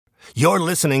You're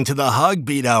listening to the Hog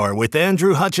Beat Hour with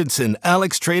Andrew Hutchinson,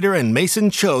 Alex Trader, and Mason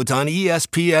Choate on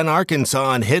ESPN Arkansas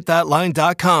on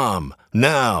hitthatline.com.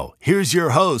 Now, here's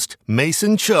your host,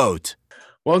 Mason Choate.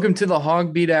 Welcome to the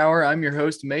Hog Beat Hour. I'm your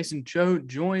host, Mason Choate,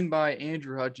 joined by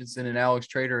Andrew Hutchinson and Alex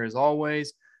Trader as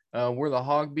always. We're the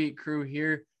Hog Beat crew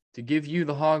here to give you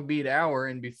the Hog Beat Hour.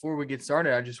 And before we get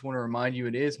started, I just want to remind you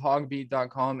it is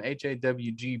hogbeat.com,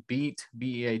 HAWG beat,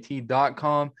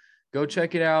 BEAT.com. Go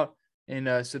check it out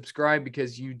and subscribe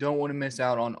because you don't want to miss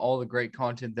out on all the great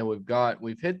content that we've got.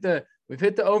 We've hit the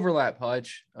overlap,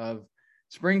 Hutch, of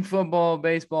spring football,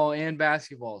 baseball, and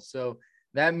basketball. So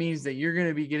that means that you're going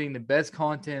to be getting the best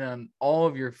content on all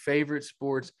of your favorite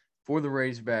sports for the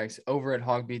Razorbacks over at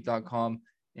hogbeat.com.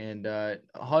 And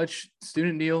Hutch,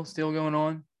 student deal still going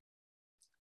on?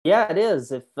 Yeah, it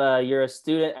is. If you're a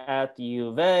student at the U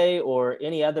of A or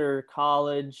any other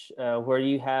college where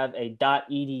you have a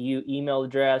 .edu email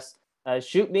address,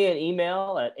 shoot me an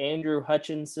email at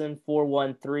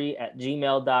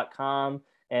andrewhutchinson413@gmail.com,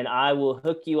 and I will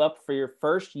hook you up for your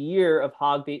first year of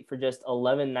Hogbeat for just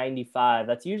 $11.95.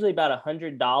 That's usually about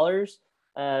 $100.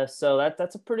 So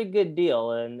that's a pretty good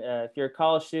deal. And if you're a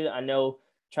college student, I know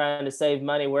trying to save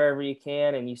money wherever you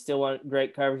can and you still want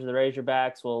great coverage of the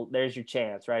Razorbacks, well, there's your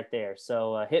chance right there.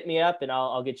 So hit me up and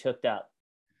I'll get you hooked up.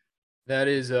 That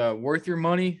is worth your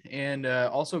money. And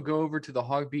also go over to the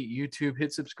Hogbeat YouTube,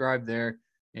 hit subscribe there,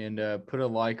 and put a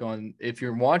like on. If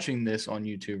you're watching this on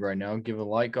YouTube right now, give a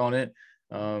like on it.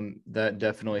 That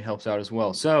definitely helps out as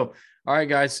well. So, all right,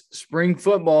 guys, spring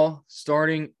football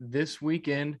starting this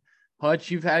weekend. Hutch,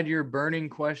 you've had your burning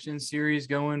question series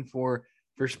going for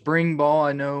spring ball.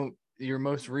 I know your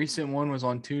most recent one was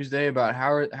on Tuesday about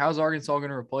how's Arkansas going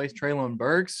to replace Treylon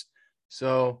Burks.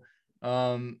 So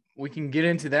we can get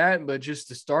into that, but just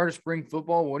to start a spring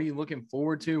football, what are you looking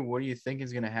forward to? What do you think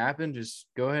is going to happen? Just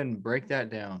go ahead and break that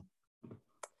down.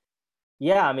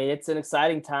 Yeah, I mean, it's an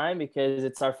exciting time because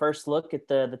it's our first look at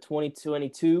the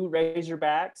 2022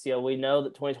 Razorbacks. You know, we know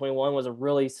that 2021 was a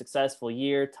really successful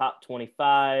year, top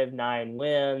 25, 9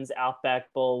 wins,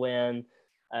 Outback Bowl win.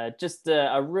 Just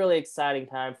a really exciting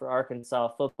time for Arkansas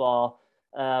football.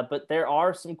 But there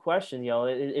are some questions, you know,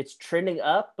 it's trending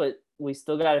up, but we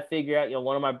still got to figure out, you know,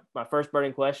 one of my first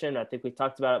burning question, I think we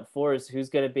talked about it before, is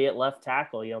who's going to be at left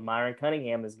tackle. You know, Myron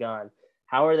Cunningham is gone.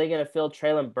 How are they going to fill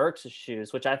Treylon Burks'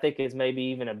 shoes, which I think is maybe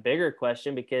even a bigger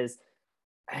question because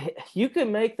you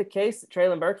can make the case that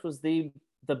Treylon Burks was the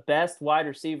best wide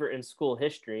receiver in school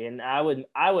history. And I would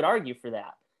argue for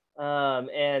that.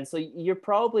 And so you're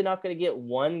probably not going to get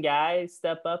one guy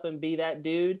step up and be that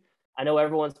dude. I know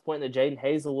everyone's pointing to Jaden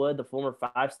Hazelwood, the former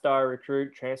 5-star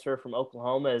recruit transfer from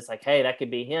Oklahoma, is like, hey, that could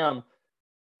be him.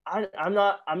 I'm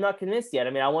not convinced yet. I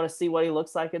mean, I want to see what he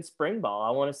looks like in spring ball.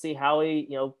 I want to see how he,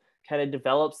 you know, kind of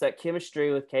develops that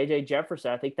chemistry with KJ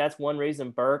Jefferson. I think that's one reason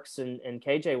Burks and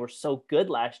KJ were so good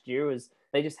last year was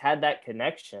they just had that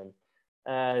connection.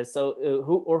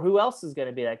 Who else is going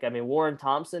to be that guy? I mean, Warren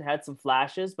Thompson had some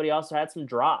flashes, but he also had some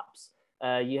drops.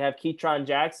 You have Ketron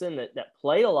Jackson that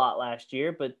played a lot last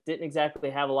year, but didn't exactly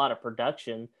have a lot of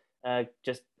production.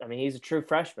 He's a true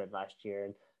freshman last year,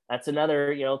 and that's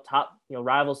another, you know, top, you know,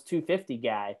 Rivals 250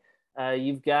 guy.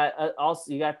 You've got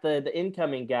also the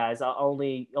incoming guys.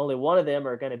 Only one of them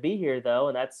are going to be here though,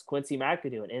 and that's Quincy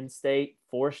McAdoo, an in-state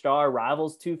 4-star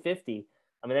Rivals 250.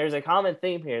 I mean, there's a common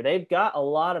theme here. They've got a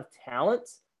lot of talent,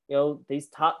 you know, these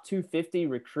top 250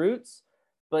 recruits,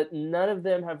 but none of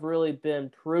them have really been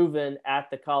proven at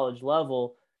the college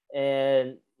level.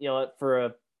 And, you know,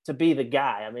 to be the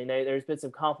guy. I mean, there's been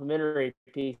some complimentary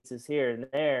pieces here and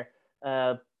there,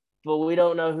 but we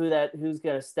don't know who's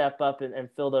going to step up and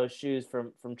fill those shoes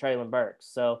from Treylon Burks.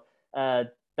 So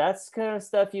that's kind of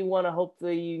stuff you want to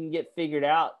hopefully you can get figured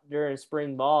out during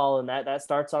spring ball, and that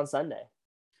starts on Sunday.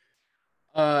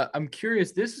 I'm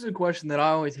curious. This is a question that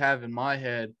I always have in my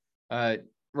head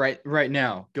right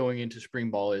now going into spring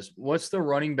ball is what's the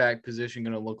running back position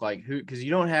going to look like? Because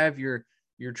you don't have your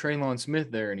Treylon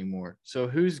Smith there anymore. So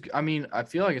I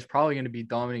feel like it's probably going to be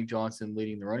Dominique Johnson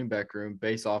leading the running back room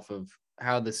based off of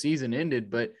how the season ended.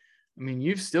 But, I mean,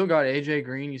 you've still got A.J.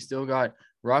 Green. You still got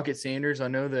Rocket Sanders. I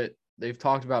know that they've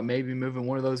talked about maybe moving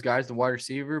one of those guys to wide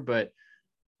receiver, but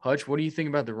Hutch, what do you think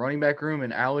about the running back room?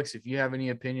 And Alex, if you have any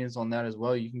opinions on that as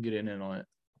well, you can get in on it.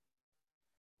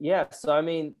 Yeah, so I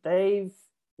mean, they've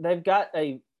got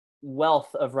a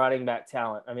wealth of running back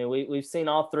talent. I mean, we've seen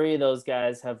all three of those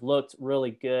guys have looked really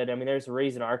good. I mean, there's a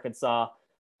reason Arkansas,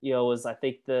 you know, was I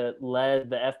think led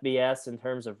the FBS in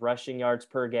terms of rushing yards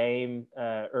per game,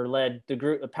 or led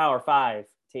the Power 5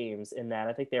 teams in that.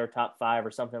 I think they were top 5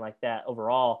 or something like that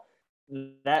overall.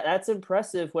 that's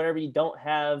impressive whenever you don't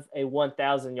have a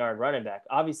 1,000-yard running back.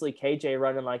 Obviously, KJ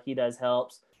running like he does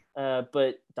helps,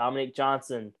 but Dominique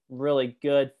Johnson, really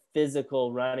good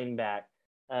physical running back.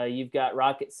 You've got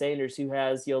Rocket Sanders, who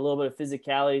has a little bit of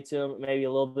physicality to him, maybe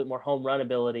a little bit more home run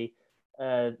ability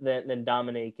than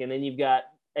Dominique. And then you've got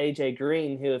AJ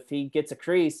Green, who if he gets a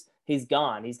crease, he's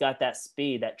gone. He's got that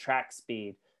speed, that track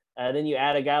speed. Then you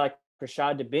add a guy like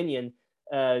Rashad Dubinion,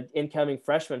 incoming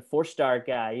freshman, 4-star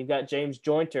guy. You've got James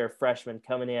Jointer, freshman,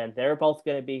 coming in. They're both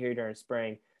going to be here during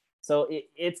spring. So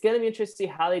it's going to be interesting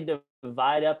to see how they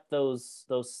divide up those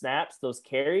snaps, those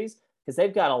carries, because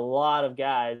they've got a lot of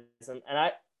guys. And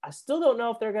I still don't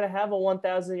know if they're going to have a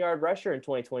 1,000-yard rusher in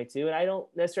 2022, and I don't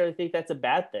necessarily think that's a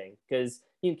bad thing because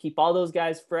you can keep all those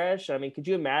guys fresh. I mean, could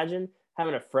you imagine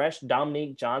having a fresh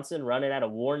Dominique Johnson running at a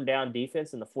worn-down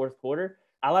defense in the fourth quarter?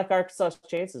 I like Arkansas's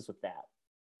chances with that.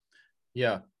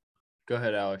 Yeah. Go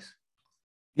ahead, Alex.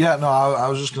 Yeah, no, I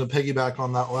was just going to piggyback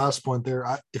on that last point there.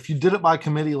 If you did it by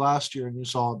committee last year and you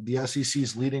saw the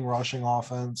SEC's leading rushing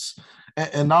offense,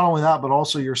 and not only that, but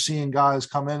also you're seeing guys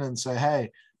come in and say,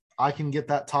 hey, I can get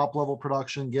that top level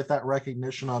production, get that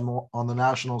recognition on the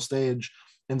national stage,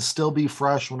 and still be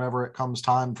fresh whenever it comes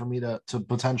time for me to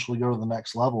potentially go to the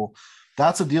next level.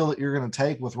 That's a deal that you're going to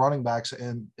take with running backs.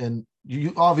 And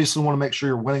you obviously want to make sure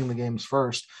you're winning the games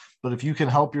first. But if you can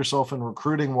help yourself in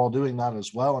recruiting while doing that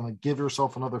as well and give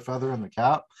yourself another feather in the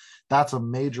cap, that's a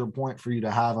major point for you to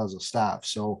have as a staff.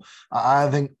 So I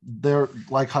think they're,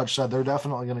 like Hutch said, they're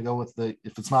definitely going to go with the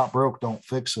if it's not broke, don't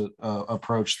fix it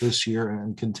approach this year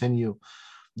and continue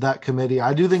that committee.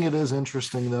 I do think it is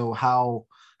interesting, though, how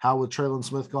with Traylon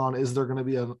Smith gone, is there going to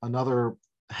be another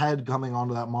head coming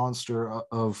onto that monster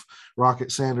of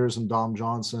Rocket Sanders and Dom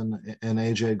Johnson and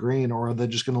AJ Green, or are they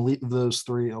just going to leave those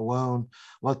three alone,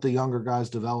 let the younger guys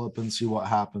develop and see what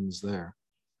happens there?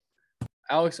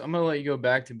 Alex, I'm going to let you go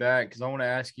back to back because I want to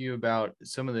ask you about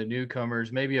some of the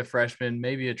newcomers, maybe a freshman,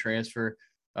 maybe a transfer.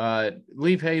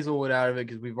 Leave Hazelwood out of it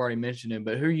because we've already mentioned him,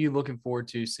 but who are you looking forward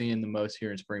to seeing the most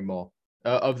here in spring ball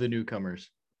of the newcomers?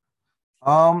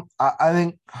 I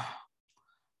think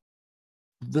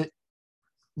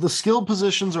the skilled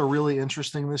positions are really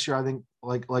interesting this year. I think,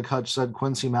 like Hutch said,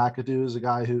 Quincy McAdoo is a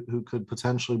guy who could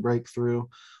potentially break through.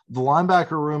 The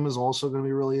linebacker room is also going to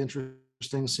be really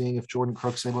interesting, seeing if Jordan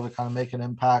Crook's able to kind of make an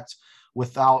impact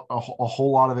without a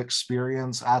whole lot of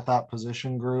experience at that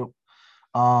position group.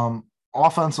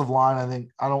 Offensive line, I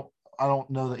think I don't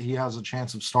know that he has a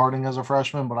chance of starting as a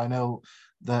freshman, but I know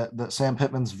that Sam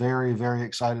Pittman's very, very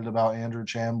excited about Andrew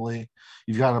Chambly.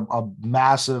 You've got a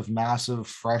massive, massive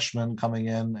freshman coming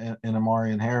in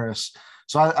Amarian Harris.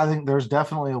 So I think there's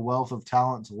definitely a wealth of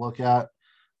talent to look at.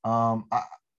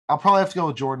 I'll probably have to go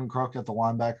with Jordan Crook at the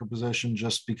linebacker position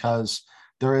just because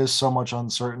there is so much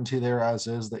uncertainty there as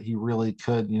is that he really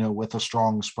could, with a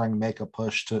strong spring, make a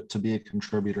push to be a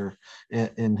contributor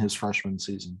in his freshman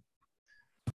season.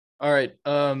 All right.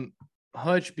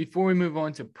 Hutch, before we move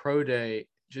on to Pro Day,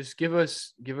 just give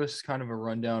us kind of a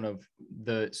rundown of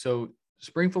so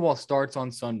spring football starts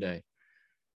on Sunday.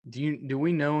 Do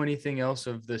we know anything else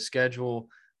of the schedule,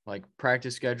 like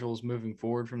practice schedules moving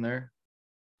forward from there?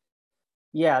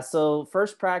 Yeah, so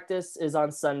first practice is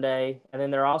on Sunday, and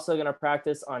then they're also going to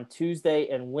practice on Tuesday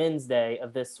and Wednesday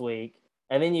of this week.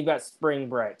 And then you've got spring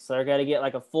break. So they're going to get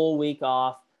like a full week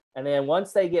off. And then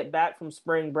once they get back from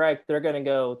spring break, they're going to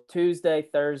go Tuesday,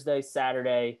 Thursday,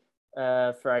 Saturday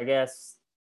for, I guess,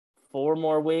 4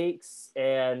 more weeks.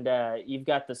 And you've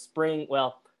got the spring.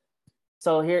 Well,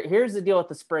 so here's the deal with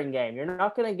the spring game. You're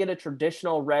not going to get a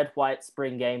traditional red-white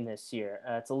spring game this year.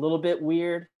 It's a little bit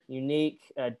weird, unique,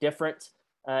 different.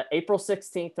 April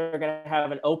 16th, they're going to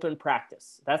have an open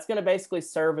practice. That's going to basically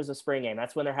serve as a spring game.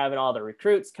 That's when they're having all the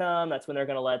recruits come. That's when they're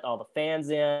going to let all the fans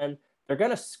in. They're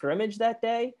going to scrimmage that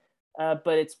day.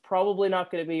 But it's probably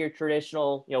not going to be your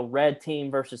traditional, red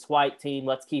team versus white team.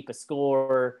 Let's keep a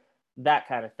score, that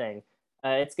kind of thing.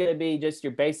 It's going to be just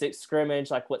your basic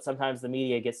scrimmage, like what sometimes the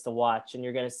media gets to watch. And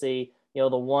you're going to see, the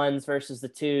ones versus the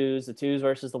twos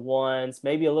versus the ones,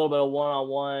 maybe a little bit of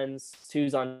one-on-ones,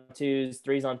 2s on 2s,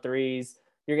 3s on 3s.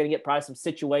 You're going to get probably some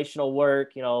situational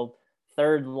work,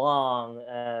 third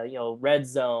long, red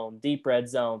zone, deep red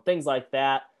zone, things like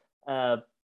that.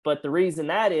 But the reason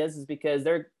that is because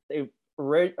they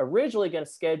originally going to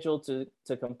schedule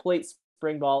to complete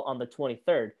spring ball on the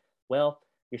 23rd. Well,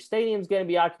 your stadium's going to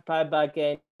be occupied by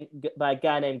a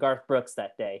guy named Garth Brooks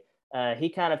that day. He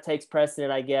kind of takes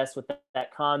precedent, I guess, with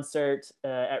that concert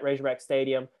at Razorback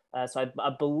Stadium. So I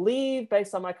believe,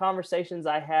 based on my conversations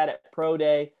I had at Pro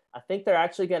Day, I think they're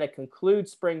actually going to conclude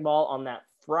spring ball on that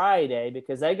Friday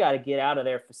because they got to get out of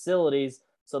their facilities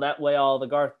So that way all the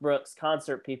Garth Brooks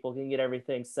concert people can get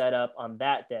everything set up on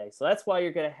that day. So that's why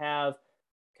you're going to have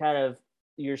kind of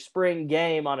your spring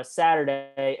game on a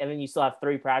Saturday, and then you still have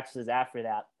 3 practices after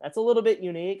that. That's a little bit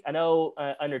unique. I know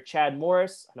under Chad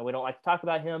Morris, I know we don't like to talk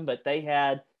about him, but they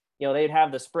had, they'd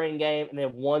have the spring game and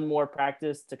then one more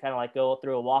practice to kind of like go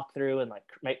through a walkthrough and like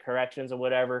make corrections or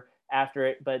whatever after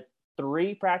it. But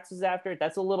 3 practices after it,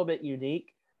 that's a little bit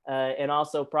unique. And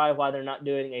also probably why they're not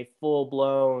doing a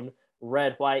full-blown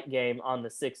red-white game on the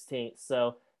 16th.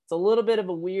 So it's a little bit of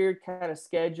a weird kind of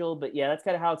schedule, but yeah, that's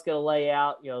kind of how it's going to lay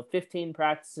out. 15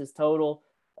 practices total,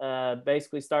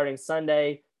 basically starting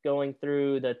Sunday, going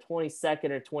through the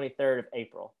 22nd or 23rd of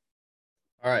April.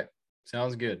 All right.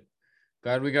 Sounds good.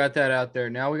 Glad we got that out there.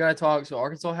 Now we got to talk. So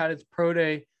Arkansas had its pro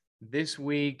day this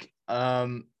week.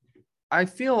 I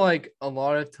feel like a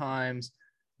lot of times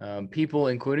people,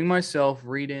 including myself,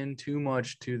 read in too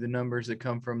much to the numbers that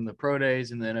come from the pro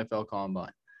days and the NFL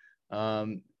Combine.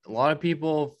 A lot of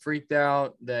people freaked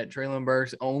out that Treylon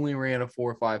Burks only ran a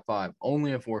 4.55,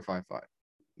 only a 4.55,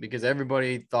 because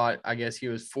everybody thought, I guess, he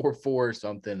was 4.4 or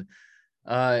something.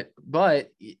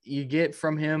 But you get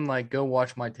from him, like, go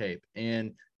watch my tape,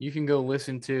 and you can go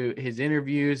listen to his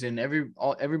interviews, and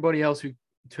everybody else who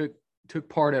took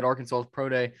part at Arkansas's pro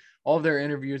day. All of their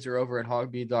interviews are over at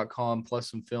hogbeat.com,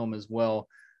 plus some film as well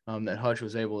that Hutch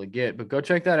was able to get. But go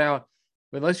check that out.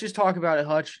 But let's just talk about it,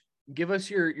 Hutch. Give us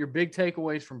your big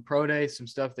takeaways from pro day, some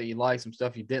stuff that you liked, some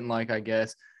stuff you didn't like, I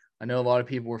guess. I know a lot of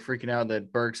people were freaking out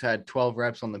that Burks had 12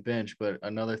 reps on the bench, but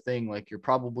another thing, like, you're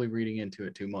probably reading into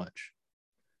it too much.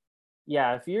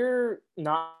 Yeah, if you're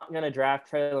not going to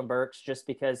draft Treylon Burks just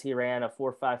because he ran a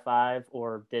 4.55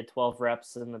 or did 12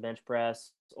 reps in the bench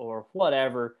press or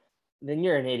whatever, then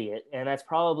you're an idiot. And that's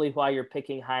probably why you're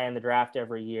picking high in the draft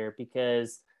every year,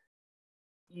 because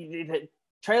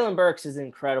Treylon Burks is an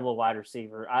incredible wide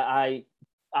receiver. I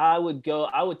would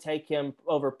take him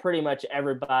over pretty much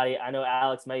everybody. I know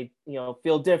Alex may,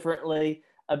 feel differently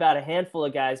about a handful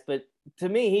of guys, but to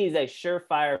me, he's a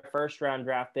surefire first-round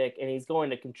draft pick, and he's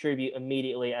going to contribute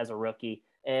immediately as a rookie.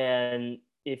 And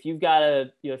if you've got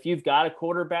a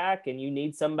quarterback and you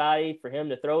need somebody for him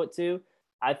to throw it to,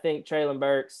 I think Treylon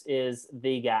Burks is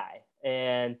the guy.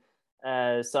 And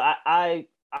so I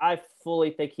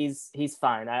fully think he's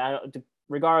fine.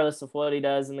 Regardless of what he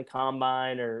does in the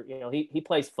combine, or he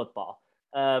plays football.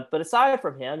 But aside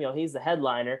from him, he's the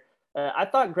headliner. I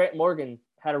thought Grant Morgan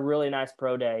had a really nice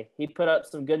pro day. He put up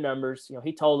some good numbers.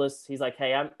 He told us, he's like,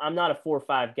 hey, I'm not a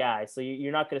 4.5 guy, so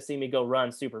you're not going to see me go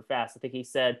run super fast. I think he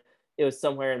said it was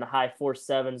somewhere in the high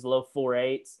 4.7s, low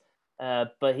 4.8s.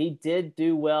 But he did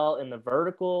do well in the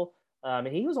vertical. And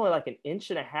he was only like an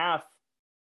inch and a half,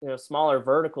 smaller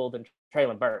vertical than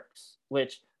Treylon Burks,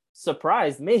 which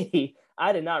surprised me.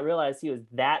 I did not realize he was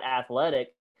that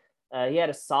athletic. He had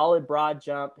a solid broad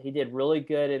jump. He did really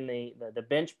good in the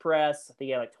bench press. I think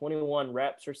he had like 21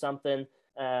 reps or something.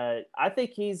 I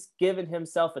think he's given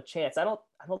himself a chance. I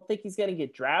don't think he's going to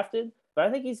get drafted, but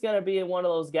I think he's going to be one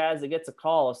of those guys that gets a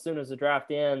call as soon as the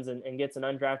draft ends and gets an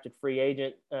undrafted free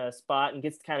agent spot and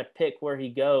gets to kind of pick where he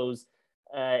goes.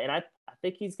 And I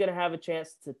think he's going to have a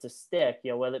chance to stick,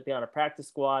 whether it be on a practice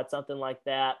squad, something like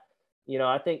that.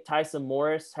 I think Tyson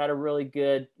Morris had a really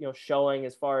good, showing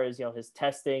as far as, his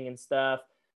testing and stuff.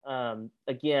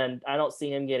 Again, I don't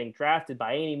see him getting drafted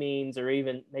by any means or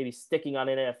even maybe sticking on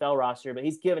an NFL roster, but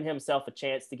he's given himself a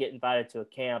chance to get invited to a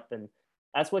camp. And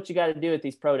that's what you got to do at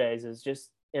these pro days, is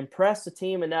just impress the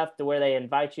team enough to where they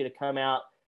invite you to come out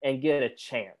and get a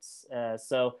chance.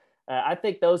 So I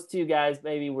think those two guys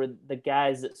maybe were the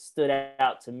guys that stood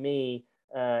out to me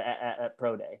at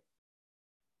pro day.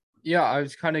 Yeah, I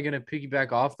was kind of going to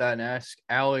piggyback off that and ask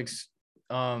Alex,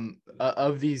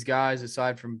 of these guys,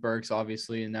 aside from Burks,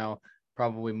 obviously, and now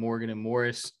probably Morgan and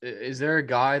Morris, is there a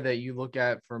guy that you look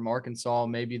at from Arkansas,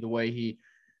 maybe the way he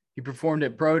performed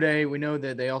at pro day? We know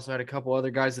that they also had a couple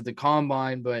other guys at the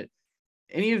combine, but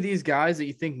any of these guys that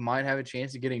you think might have a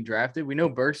chance of getting drafted? We know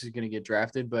Burks is going to get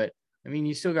drafted, but, I mean,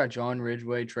 you still got John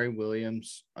Ridgeway, Trey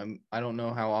Williams. I don't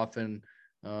know how often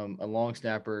a long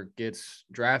snapper gets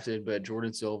drafted, but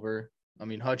Jordan Silver. I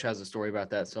mean, Hutch has a story about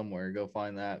that somewhere. Go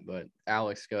find that. But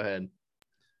Alex, go ahead.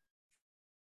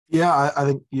 Yeah, I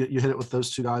think you hit it with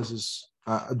those two guys. Is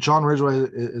John Ridgeway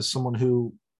is someone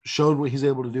who showed what he's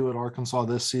able to do at Arkansas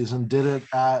this season. Did it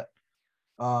at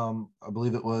I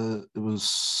believe it was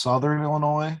Southern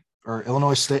Illinois or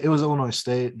Illinois State. It was Illinois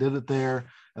State. Did it there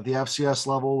at the FCS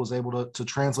level. Was able to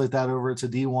translate that over to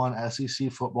D1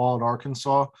 SEC football at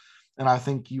Arkansas. And I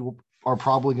think you are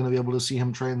probably going to be able to see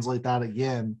him translate that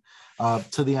again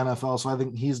to the NFL. So I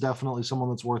think he's definitely someone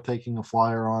that's worth taking a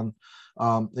flyer on.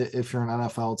 If you're an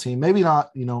NFL team, maybe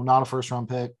not, not a first round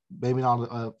pick, maybe not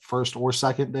a first or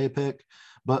second day pick,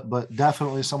 but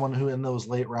definitely someone who in those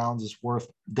late rounds is worth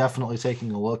definitely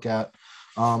taking a look at.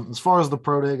 As far as the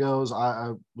pro day goes,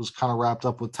 I was kind of wrapped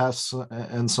up with tests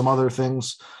and some other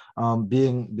things,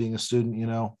 being a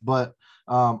student, but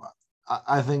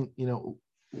I think,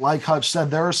 like Hutch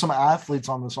said, there are some athletes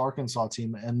on this Arkansas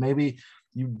team, and maybe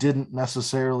you didn't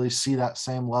necessarily see that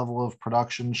same level of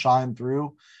production shine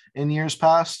through in years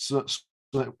past. So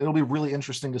it'll be really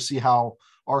interesting to see how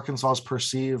Arkansas is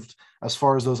perceived as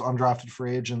far as those undrafted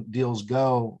free agent deals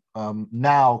go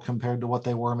now compared to what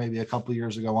they were maybe a couple of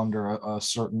years ago under a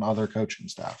certain other coaching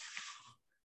staff.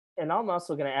 And I'm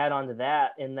also going to add on to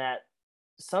that in that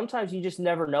sometimes you just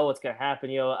never know what's going to happen.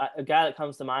 A guy that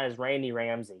comes to mind is Randy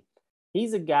Ramsey.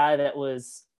 He's a guy that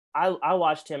I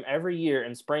watched him every year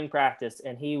in spring practice,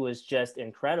 and he was just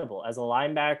incredible as a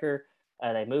linebacker.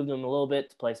 They moved him a little bit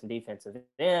to play some defensive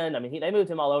end. I mean, they moved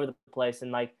him all over the place,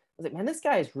 and I was like, man, this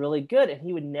guy is really good, and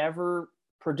he would never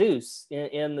produce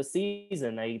in the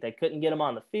season. They couldn't get him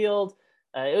on the field.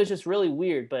 It was just really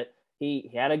weird, but he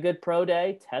had a good pro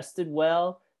day, tested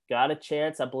well, got a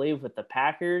chance, I believe, with the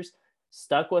Packers,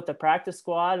 stuck with the practice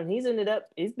squad, and he's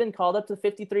been called up to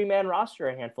the 53-man roster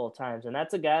a handful of times. And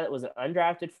that's a guy that was an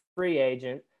undrafted free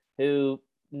agent who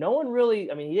no one really,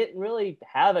 he didn't really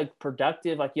have a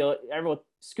productive, everyone,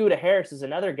 Scooter Harris is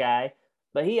another guy,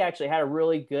 but he actually had a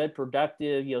really good,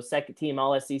 productive, second team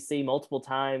All SEC multiple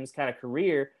times kind of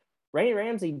career. Randy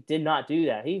Ramsey did not do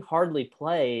that. He hardly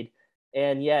played.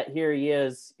 And yet here he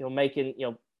is, making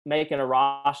a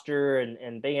roster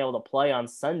and being able to play on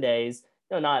Sundays,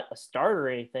 not a starter or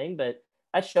anything, but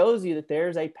that shows you that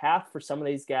there's a path for some of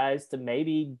these guys to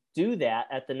maybe do that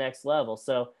at the next level.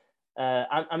 So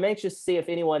I'm anxious to see if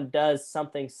anyone does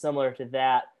something similar to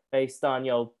that based on,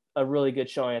 a really good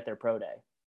showing at their pro day.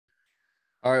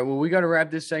 All right, well, we got to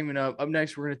wrap this segment up. Up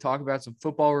next, we're going to talk about some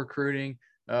football recruiting.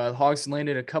 The Hogs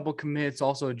landed a couple commits,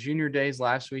 also junior days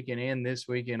last weekend and this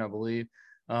weekend, I believe.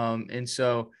 And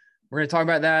so we're going to talk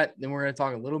about that. Then we're going to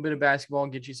talk a little bit of basketball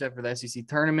and get you set for the SEC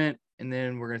tournament. And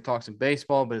then we're going to talk some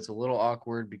baseball, but it's a little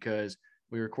awkward because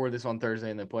we record this on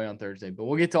Thursday and then play on Thursday. But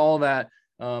we'll get to all that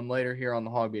later here on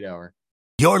the Hog Beat Hour.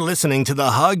 You're listening to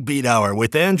the Hog Beat Hour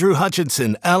with Andrew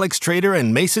Hutchinson, Alex Trader,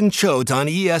 and Mason Choate on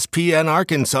ESPN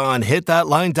Arkansas on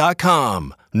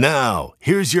hitthatline.com. Now,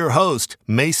 here's your host,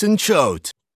 Mason Choate.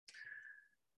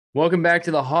 Welcome back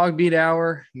to the Hog Beat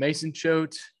Hour. Mason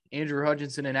Choate, Andrew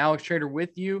Hutchinson, and Alex Trader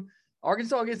with you.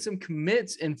 Arkansas gets some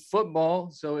commits in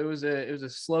football, so it was a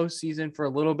slow season for a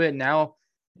little bit. Now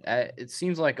it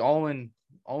seems like all in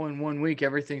 1 week,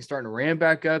 everything's starting to ramp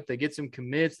back up. They get some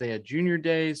commits. They had junior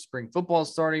days, spring football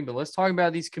starting, but let's talk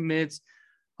about these commits.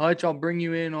 Hutch, I'll bring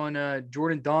you in on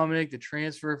Jordan Dominic, the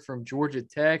transfer from Georgia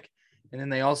Tech, and then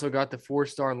they also got the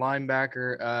 4-star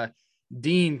linebacker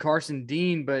Carson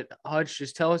Dean. But Hutch,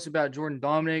 just tell us about Jordan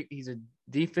Dominic. He's a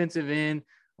defensive end.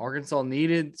 Arkansas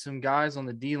needed some guys on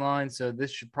the D-line, so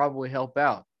this should probably help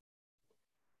out.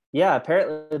 Yeah,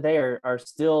 apparently they are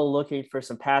still looking for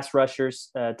some pass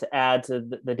rushers to add to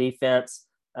the defense.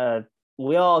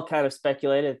 We all kind of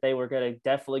speculated that they were going to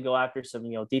definitely go after some,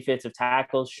 defensive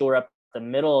tackles, shore up the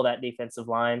middle of that defensive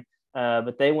line.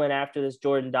 But they went after this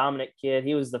Jordan Dominic kid.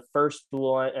 He was the first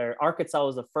one, or Arkansas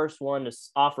was the first one to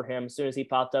offer him as soon as he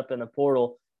popped up in the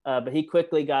portal. But he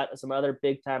quickly got some other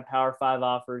big-time Power 5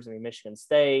 offers. Michigan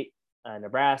State,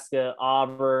 Nebraska,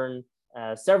 Auburn,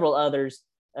 several others.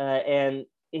 And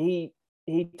he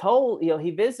told, he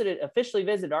officially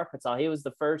visited Arkansas.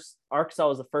 Arkansas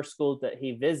was the first school that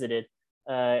he visited.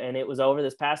 And it was over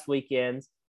this past weekend.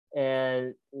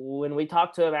 And when we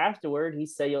talked to him afterward, he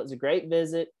said, it's a great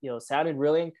visit, sounded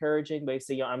really encouraging, but he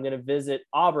said, I'm going to visit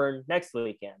Auburn next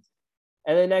weekend.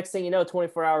 And then next thing you know,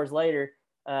 24 hours later,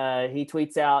 he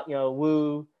tweets out,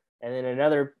 woo, and then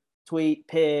another tweet,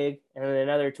 pig, and then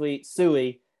another tweet,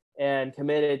 suey, and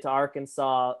committed to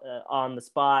Arkansas on the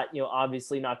spot.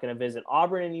 Obviously not going to visit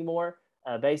Auburn anymore.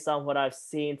 Based on what I've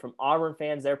seen from Auburn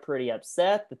fans, they're pretty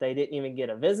upset that they didn't even get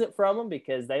a visit from him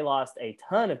because they lost a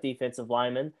ton of defensive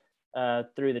linemen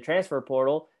through the transfer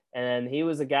portal. And he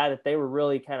was a guy that they were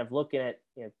really kind of looking at,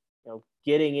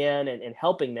 getting in and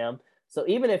helping them. So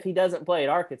even if he doesn't play at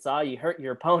Arkansas, you hurt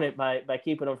your opponent by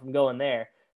keeping him from going there.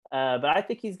 But I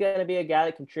think he's going to be a guy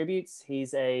that contributes.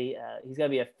 He's going to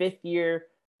be a fifth-year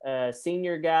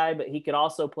senior guy, but he could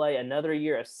also play another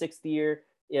year, a sixth year,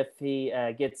 if he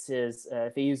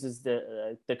if he uses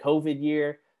the COVID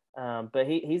year. But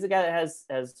he's a guy that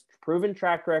has proven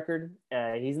track record.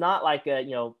 He's not like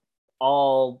a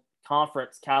all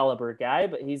conference caliber guy,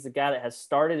 but he's a guy that has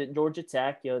started at Georgia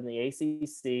Tech, in the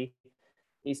ACC.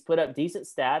 He's put up decent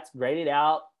stats, graded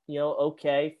out,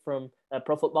 okay from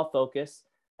Pro Football Focus.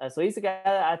 So he's a guy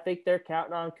that I think they're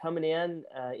counting on coming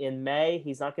in May.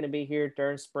 He's not going to be here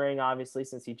during spring, obviously,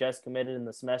 since he just committed and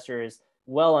the semester is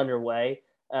well underway.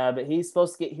 But he's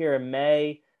supposed to get here in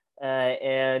May,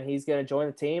 and he's going to join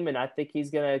the team. And I think he's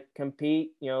going to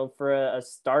compete, for a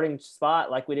starting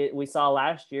spot like we saw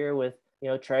last year with,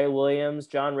 Trey Williams,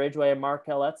 John Ridgeway, and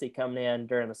Markel Etsy coming in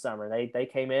during the summer. They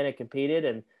came in and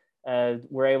competed and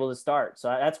were able to start. So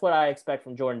that's what I expect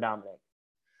from Jordan Domineck.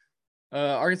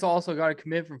 Arkansas also got a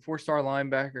commit from 4-star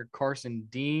linebacker Carson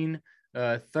Dean,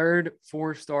 third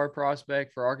 4-star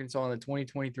prospect for Arkansas in the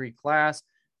 2023 class.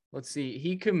 Let's see.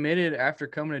 He committed after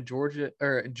coming to Georgia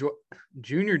or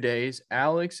junior days.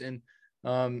 Alex, and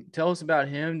tell us about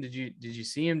him. Did you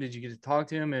see him? Did you get to talk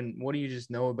to him? And what do you just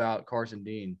know about Carson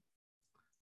Dean?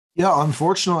 Yeah,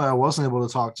 unfortunately, I wasn't able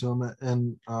to talk to him,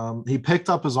 and he picked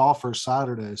up his offer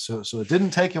Saturday. So it didn't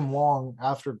take him long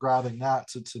after grabbing that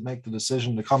to make the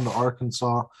decision to come to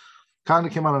Arkansas. Kind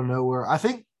of came out of nowhere. I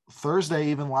think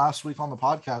Thursday, even last week on the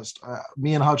podcast,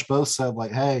 me and Hutch both said,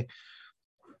 like, hey,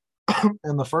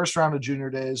 in the first round of junior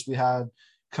days, we had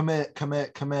commit,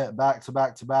 back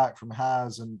to back from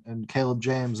Haz and Caleb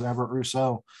James and Everett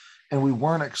Rousseau. And we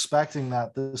weren't expecting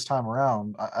that this time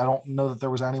around. I don't know that there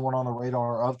was anyone on the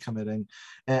radar of committing.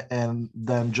 And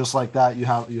then just like that, you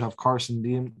have Carson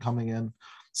Dean coming in.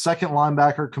 Second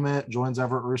linebacker commit, joins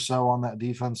Everett Rousseau on that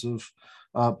defensive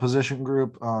position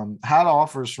group. Had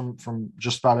offers from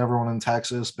just about everyone in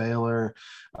Texas, Baylor,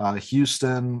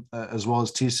 Houston, as well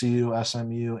as TCU,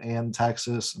 SMU, and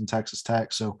Texas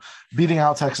Tech. So beating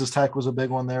out Texas Tech was a big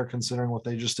one there, considering what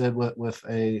they just did with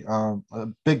a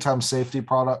big time safety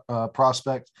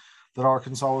prospect that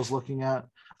Arkansas was looking at.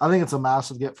 I think it's a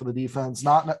massive get for the defense,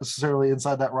 not necessarily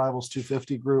inside that Rivals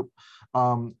 250 group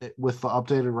with the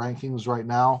updated rankings right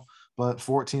now, but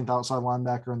 14th outside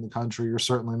linebacker in the country. You're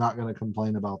certainly not going to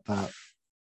complain about that.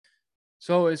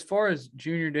 So as far as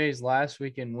junior days last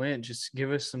weekend went, just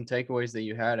give us some takeaways that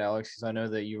you had, Alex, because I know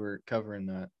that you were covering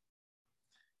that.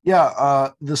 Yeah,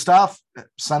 the staff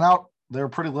sent out, they were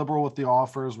pretty liberal with the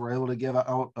offers. We're able to give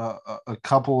out a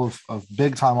couple of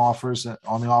big-time offers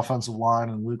on the offensive line,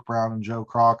 and Luke Brown and Joe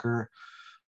Crocker.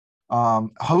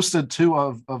 Hosted two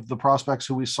of the prospects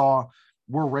who we saw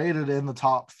were rated in the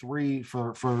top 3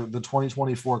 for the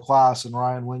 2024 class, and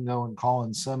Ryan Wingo and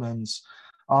Colin Simmons.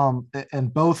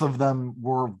 And both of them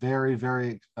were very,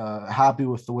 very happy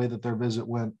with the way that their visit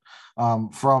went.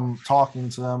 From talking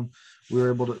to them, we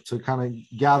were able to kind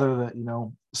of gather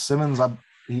that, Simmons,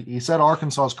 he said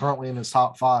Arkansas is currently in his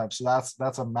top 5. So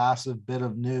that's a massive bit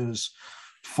of news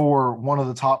for one of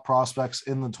the top prospects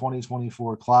in the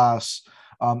 2024 class.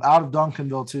 Out of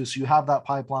Duncanville too. So you have that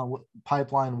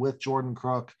pipeline with Jordan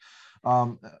Crook,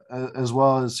 as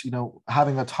well as,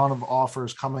 having a ton of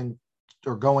offers coming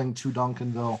or going to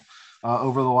Duncanville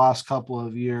over the last couple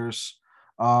of years.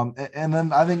 And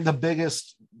then I think the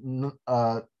biggest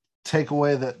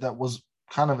takeaway that was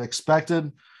kind of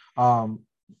expected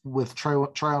with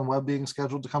Trayon Webb being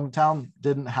scheduled to come to town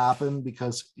didn't happen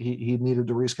because he needed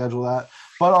to reschedule that.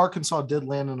 But Arkansas did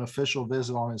land an official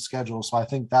visit on his schedule. So I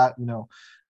think that,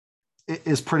 it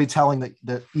is pretty telling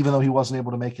that even though he wasn't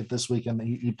able to make it this weekend,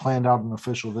 he planned out an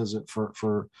official visit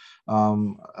for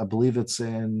I believe it's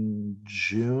in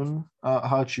June.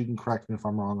 Hutch, you can correct me if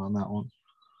I'm wrong on that one.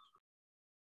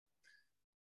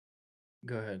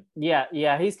 Go ahead.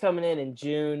 Yeah, he's coming in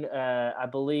June. I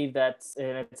believe it's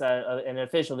an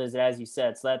official visit, as you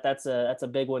said. So that's a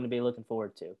big one to be looking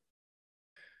forward to.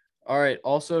 All right.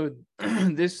 Also,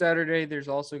 this Saturday, there's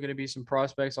also going to be some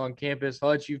prospects on campus.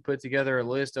 Hutch, you've put together a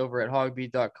list over at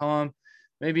hogbeat.com.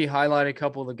 Maybe highlight a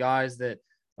couple of the guys that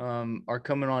are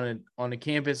coming on the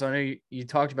campus. I know you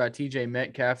talked about TJ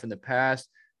Metcalf in the past.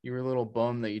 You were a little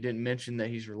bummed that you didn't mention that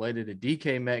he's related to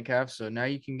DK Metcalf. So now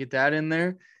you can get that in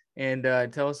there. And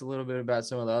tell us a little bit about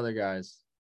some of the other guys.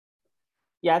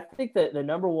 Yeah, I think that the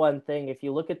number one thing, if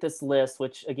you look at this list,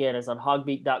 which again is on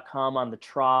hogbeat.com on the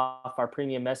trough, our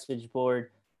premium message board,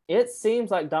 it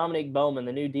seems like Dominic Bowman,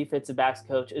 the new defensive backs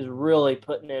coach, is really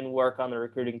putting in work on the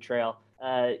recruiting trail.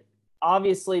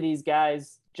 Obviously, these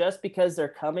guys, just because they're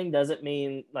coming doesn't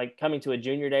mean like coming to a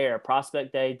junior day or a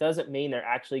prospect day doesn't mean they're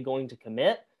actually going to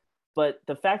commit. But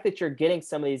the fact that you're getting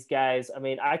some of these guys, I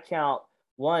mean, I count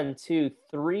 1, 2,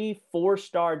 3,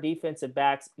 4-star defensive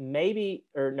backs,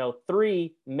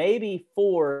 three, maybe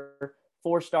 4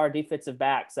 4-star defensive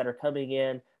backs that are coming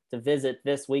in to visit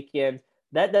this weekend.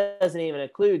 That doesn't even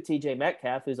include TJ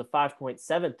Metcalf, who's a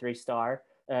 5.73 star.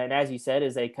 And as you said,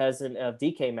 is a cousin of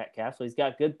DK Metcalf. So he's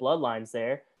got good bloodlines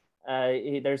there.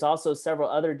 There's also several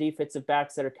other defensive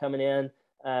backs that are coming in.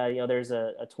 There's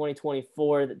a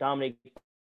 2024 that Dominic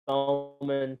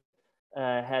Bowman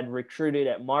had recruited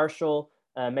at Marshall,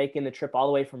 making the trip all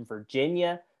the way from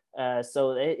Virginia.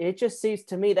 So it just seems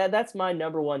to me that's my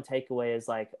number one takeaway is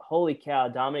like, holy cow,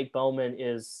 Dominic Bowman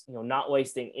is, not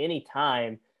wasting any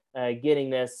time getting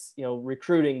this,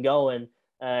 recruiting going.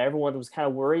 Everyone was kind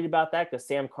of worried about that because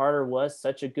Sam Carter was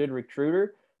such a good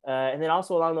recruiter. And then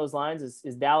also along those lines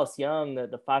is Dallas Young,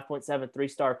 the 5.7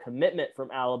 star commitment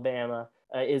from Alabama,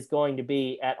 is going to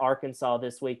be at Arkansas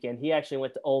this weekend. He actually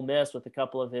went to Ole Miss with a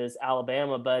couple of his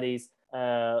Alabama buddies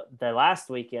the last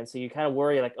weekend. So you kind of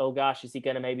worry like, oh gosh, is he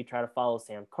going to maybe try to follow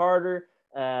Sam Carter?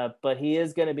 But he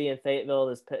is going to be in Fayetteville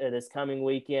this coming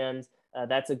weekend.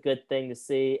 That's a good thing to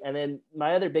see. And then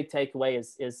my other big takeaway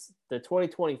is the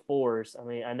 2024s. I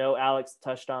mean, I know Alex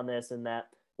touched on this in that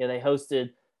they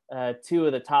hosted two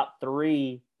of the top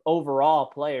 3 overall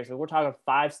players. And we're talking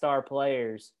 5-star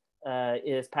players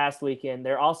this past weekend.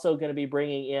 They're also going to be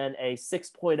bringing in a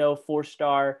 6.0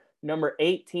 4-star, number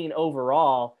 18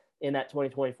 overall in that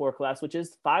 2024 class, which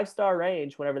is 5-star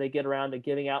range whenever they get around to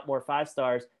giving out more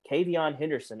 5-stars. Kavion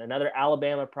Henderson, another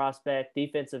Alabama prospect,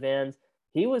 defensive end.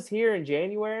 He was here in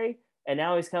January, and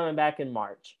now he's coming back in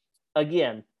March.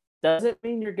 Again, doesn't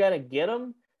mean you're going to get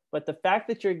him, but the fact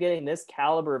that you're getting this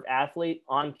caliber of athlete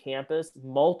on campus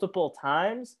multiple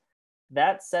times,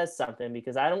 that says something,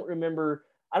 because I don't remember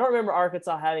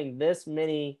Arkansas having this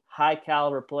many high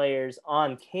caliber players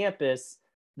on campus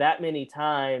that many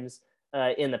times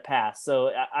in the past.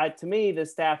 So to me, the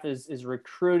staff is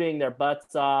recruiting their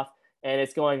butts off, and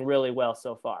it's going really well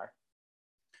so far.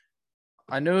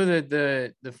 I know that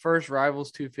the first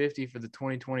Rivals 250 for the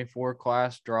 2024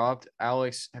 class dropped.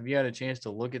 Alex, have you had a chance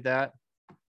to look at that?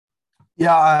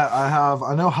 Yeah, I have.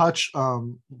 I know Hutch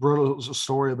wrote a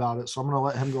story about it, so I'm going to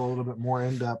let him go a little bit more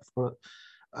in depth. But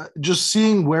just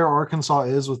seeing where Arkansas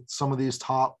is with some of these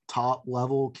top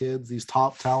level kids, these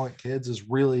top talent kids, is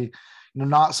really,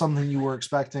 not something you were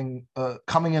expecting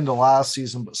coming into last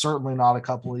season, but certainly not a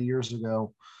couple of years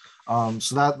ago.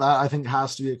 So that I think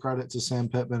has to be a credit to Sam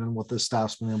Pittman and what this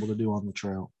staff's been able to do on the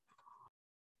trail.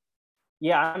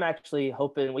 Yeah, I'm actually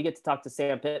hoping we get to talk to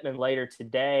Sam Pittman later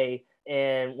today.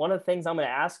 And one of the things I'm going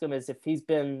to ask him is if he's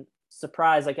been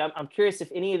surprised. Like, I'm curious if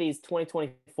any of these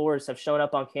 2024s have shown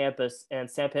up on campus and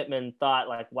Sam Pittman thought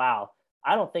like, wow,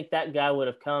 I don't think that guy would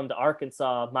have come to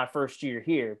Arkansas my first year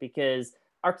here, because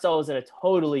Arkansas was in a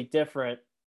totally different,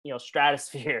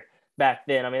 stratosphere back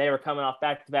then. I mean, they were coming off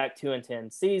back-to-back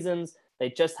 2-10 seasons. They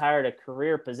just hired a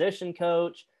career position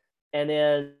coach. And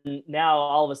then now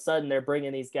all of a sudden they're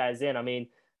bringing these guys in. I mean,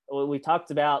 we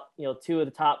talked about, 2 of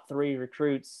the top 3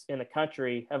 recruits in the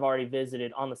country have already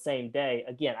visited on the same day.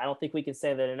 Again, I don't think we can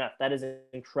say that enough. That is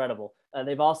incredible.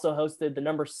 They've also hosted the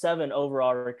number 7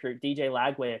 overall recruit, DJ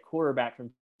Lagway, a quarterback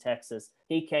from Texas.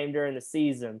 He came during the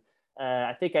season.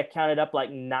 I think I counted up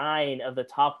like 9 of the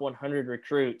top 100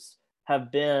 recruits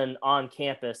have been on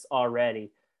campus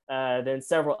already. Then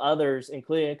several others,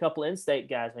 including a couple in-state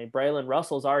guys. I mean, Braylon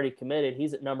Russell's already committed.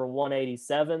 He's at number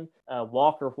 187.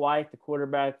 Walker White, the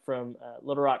quarterback from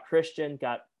Little Rock Christian,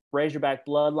 got Razorback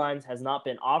bloodlines, has not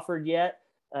been offered yet.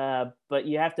 But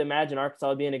you have to imagine Arkansas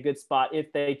would be in a good spot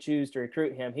if they choose to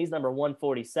recruit him. He's number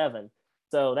 147.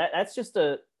 So that's just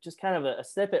kind of a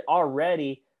snippet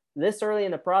already. This early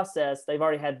in the process, they've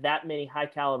already had that many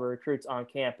high-caliber recruits on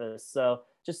campus. So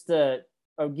just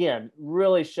again,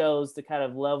 really shows the kind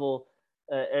of level,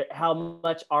 how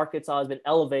much Arkansas has been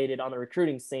elevated on the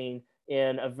recruiting scene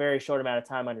in a very short amount of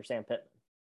time under Sam Pittman.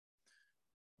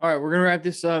 All right, we're going to wrap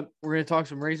this up. We're going to talk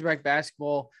some Razorback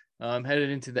basketball headed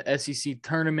into the SEC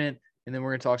tournament, and then we're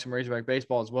going to talk some Razorback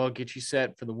baseball as well, get you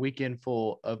set for the weekend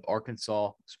full of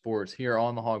Arkansas sports here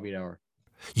on the Hog Beat Hour.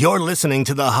 You're listening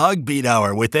to the Hog Beat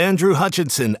Hour with Andrew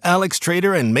Hutchinson, Alex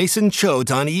Trader, and Mason Choate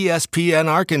on ESPN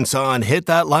Arkansas and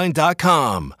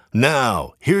HitThatLine.com.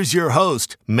 Now, here's your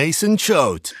host, Mason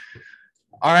Choate.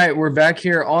 All right, we're back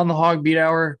here on the Hog Beat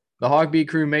Hour. The Hog Beat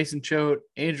crew, Mason Choate,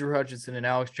 Andrew Hutchinson, and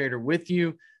Alex Trader with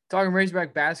you, talking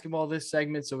Razorback basketball this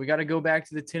segment. So we got to go back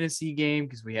to the Tennessee game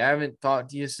because we haven't talked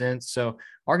to you since. So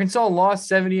Arkansas lost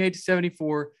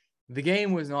 78-74. The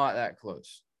game was not that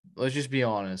close. Let's just be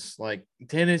honest. Like,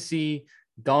 Tennessee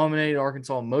dominated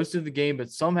Arkansas most of the game, but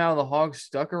somehow the Hogs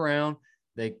stuck around.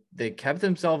 They kept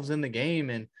themselves in the game.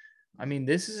 And, I mean,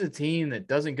 this is a team that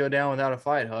doesn't go down without a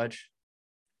fight, Hutch.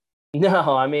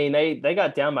 No, I mean, they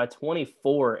got down by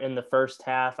 24 in the first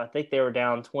half. I think they were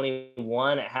down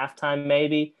 21 at halftime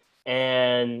maybe.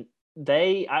 And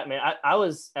I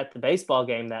was at the baseball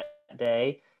game that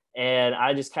day, and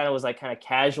I just kind of was like kind of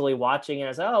casually watching, and I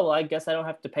was like, oh, well, I guess I don't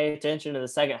have to pay attention to the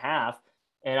second half.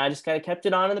 And I just kind of kept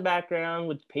it on in the background,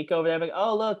 would peek over there, like,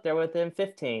 oh, look, they're within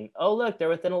 15. Oh, look, they're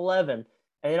within 11.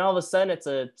 And then all of a sudden, it's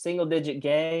a single-digit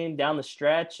game down the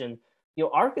stretch. And,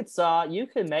 Arkansas, you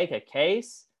could make a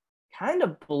case, kind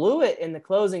of blew it in the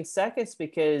closing seconds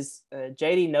because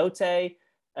J.D. Notae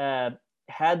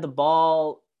had the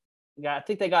ball. I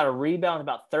think they got a rebound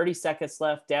about 30 seconds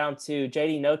left down to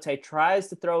J.D. Notae, tries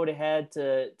to throw it ahead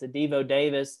to Devo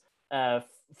Davis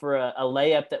for a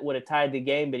layup that would have tied the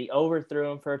game, but he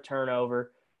overthrew him for a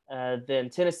turnover. Then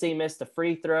Tennessee missed a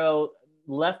free throw,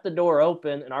 left the door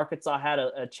open, and Arkansas had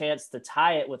a chance to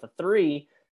tie it with a three,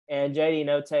 and J.D.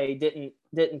 Notae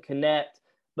didn't connect.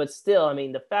 But still, I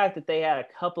mean, the fact that they had a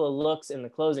couple of looks in the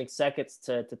closing seconds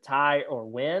to tie or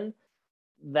win,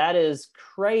 that is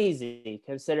crazy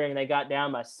considering they got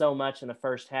down by so much in the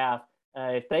first half.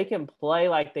 If they can play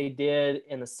like they did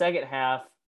in the second half,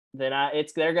 then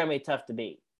they're going to be tough to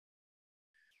beat.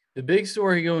 The big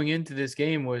story going into this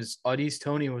game was Au'Diese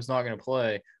Toney was not going to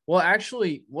play. Well,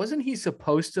 actually, wasn't he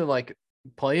supposed to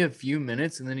play a few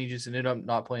minutes and then he just ended up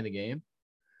not playing the game?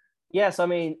 Yes, I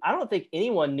mean, I don't think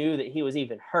anyone knew that he was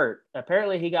even hurt.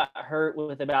 Apparently, he got hurt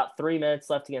with about 3 minutes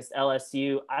left against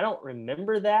LSU. I don't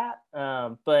remember that,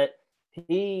 but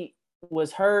he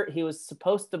was hurt. He was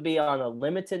supposed to be on a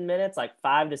limited minutes, like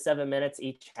 5 to 7 minutes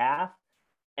each half.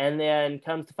 And then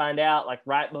comes to find out,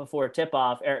 right before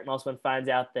tip-off, Eric Musselman finds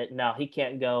out that, no, he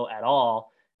can't go at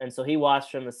all. And so he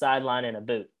watched from the sideline in a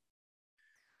boot.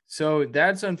 So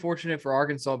that's unfortunate for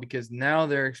Arkansas because now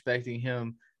they're expecting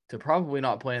him to probably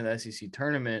not play in the SEC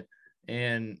tournament,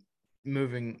 and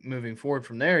moving forward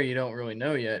from there, you don't really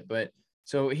know yet. But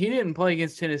so he didn't play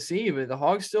against Tennessee, but the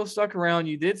Hogs still stuck around.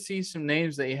 You did see some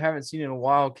names that you haven't seen in a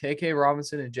while. KK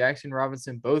Robinson and Jackson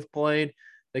Robinson both played.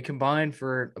 They combined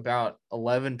for about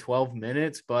 11, 12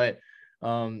 minutes. But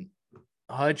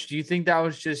Hutch, do you think that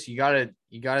was just you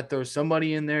gotta throw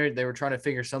somebody in there? They were trying to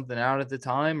figure something out at the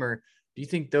time, or do you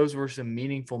think those were some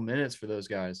meaningful minutes for those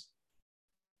guys?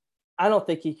 I don't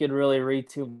think you could really read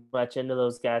too much into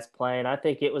those guys playing. I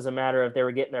think it was a matter of they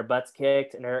were getting their butts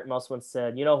kicked, and Eric Musselman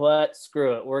said, you know what,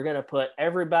 screw it. We're going to put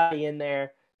everybody in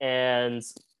there, and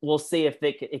we'll see if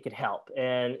it could help.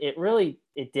 And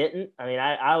it didn't. I mean,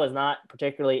 I was not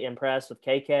particularly impressed with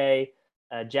KK.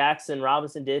 Jackson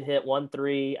Robinson did hit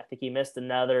 1-3. I think he missed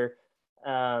another.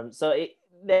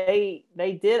 They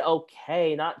did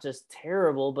okay, not just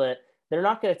terrible, but they're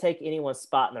not going to take anyone's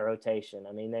spot in the rotation.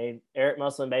 I mean, Eric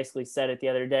Musselman basically said it the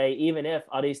other day, even if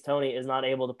Au'Diese Toney is not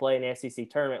able to play in the SEC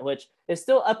tournament, which is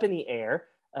still up in the air,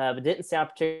 but didn't sound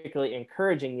particularly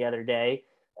encouraging the other day.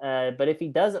 But if he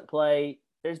doesn't play,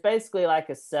 there's basically like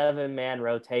a 7-man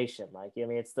rotation.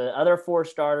 It's the other 4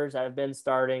 starters that have been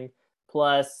starting,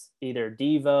 plus either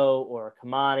Devo or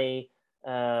Kamani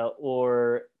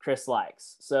or Chris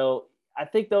Likes. So I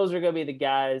think those are going to be the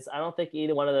guys. I don't think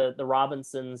either one of the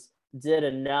Robinsons did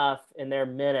enough in their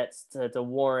minutes to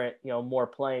warrant, more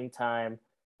playing time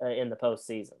in the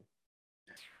postseason.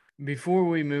 Before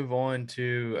we move on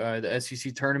to the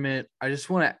SEC tournament, I just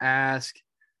want to ask,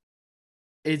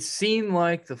 it seemed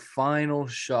like the final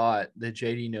shot that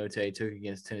J.D. Notae took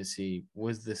against Tennessee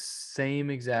was the same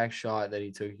exact shot that he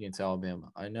took against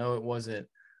Alabama. I know it wasn't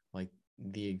like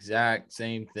the exact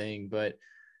same thing, but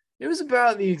it was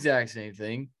about the exact same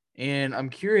thing. And I'm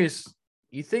curious,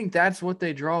 you think that's what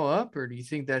they draw up, or do you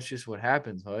think that's just what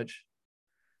happens, Hutch?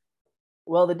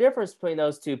 Well, the difference between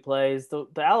those two plays, the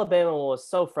Alabama one was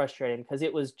so frustrating because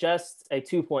it was just a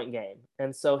 2-point game.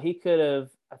 And so he could have,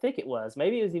 I think it was,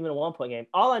 maybe it was even a 1-point game.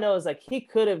 All I know is he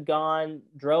could have gone,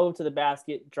 drove to the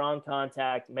basket, drawn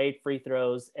contact, made free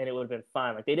throws, and it would have been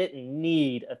fine. They didn't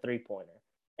need a 3-pointer.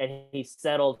 And he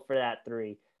settled for that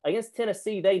 3. Against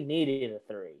Tennessee, they needed a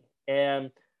 3.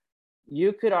 And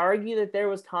you could argue that there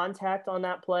was contact on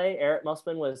that play. Eric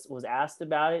Musselman was asked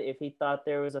about it if he thought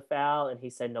there was a foul, and he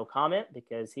said no comment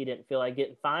because he didn't feel like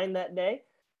getting fined that day.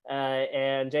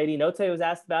 And J.D. Notae was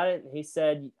asked about it, and he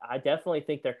said, I definitely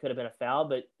think there could have been a foul,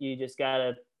 but you just got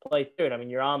to play through it. I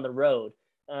mean, you're on the road.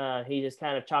 He just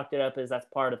kind of chalked it up as that's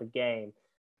part of the game.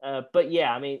 But,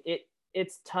 yeah, I mean,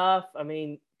 it's tough. I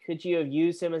mean, could you have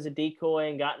used him as a decoy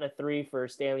and gotten a 3 for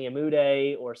Stanley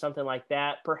Umude or something like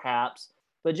that? Perhaps.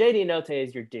 But J.D. Notae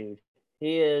is your dude.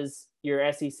 He is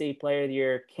your SEC Player of the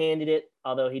Year candidate,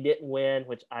 although he didn't win,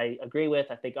 which I agree with.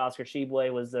 I think Oscar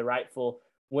Tshiebwe was the rightful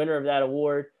winner of that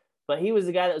award. But he was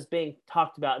the guy that was being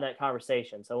talked about in that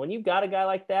conversation. So when you've got a guy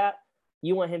like that,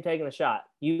 you want him taking the shot.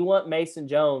 You want Mason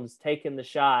Jones taking the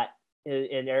shot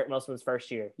in Eric Musselman's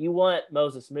first year. You want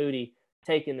Moses Moody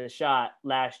taking the shot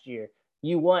last year.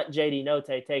 You want J.D.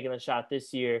 Notae taking the shot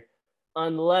this year.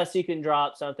 Unless you can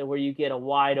drop something where you get a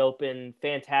wide open,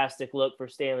 fantastic look for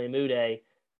Stanley Umude.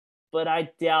 but I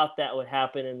doubt that would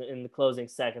happen in the closing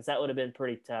seconds. That would have been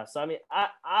pretty tough. So, I mean,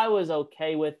 I was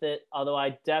okay with it, although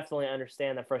I definitely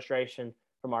understand the frustration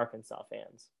from Arkansas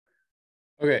fans.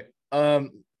 Okay.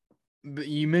 But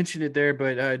you mentioned it there,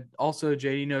 but also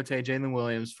JD Note, Jalen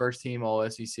Williams, first team All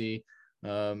SEC.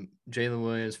 Jalen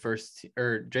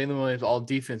Williams All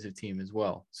Defensive Team as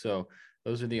well. So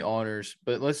those are the honors.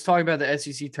 But let's talk about the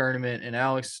SEC tournament. And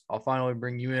Alex, I'll finally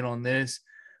bring you in on this.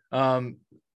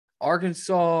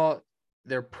 Arkansas,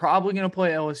 they're probably going to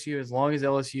play LSU as long as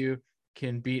LSU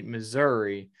can beat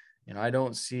Missouri. And I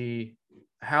don't see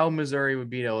how Missouri would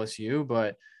beat LSU,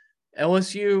 but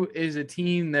LSU is a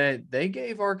team that they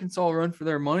gave Arkansas a run for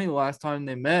their money the last time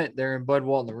they met there in Bud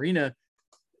Walton Arena.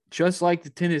 Just like the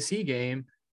Tennessee game,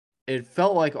 it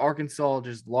felt like Arkansas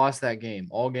just lost that game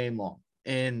all game long.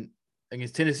 And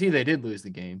against Tennessee, they did lose the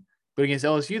game, but against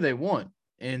LSU, they won.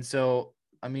 And so,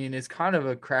 I mean, it's kind of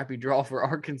a crappy draw for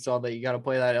Arkansas that you got to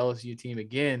play that LSU team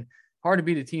again. Hard to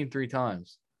beat a team 3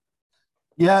 times.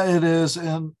 Yeah, it is.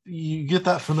 And you get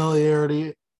that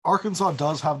familiarity. Arkansas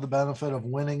does have the benefit of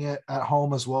winning it at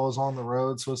home as well as on the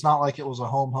road. So it's not like it was a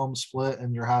home split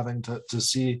and you're having to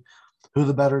see who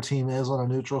the better team is on a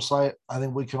neutral site. I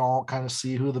think we can all kind of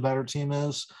see who the better team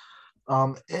is.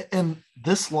 And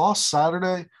this loss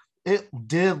Saturday, it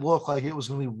did look like it was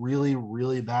going to be really,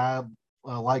 really bad.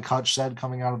 Like Hutch said,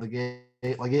 coming out of the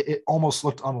gate, like it almost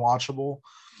looked unwatchable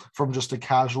from just a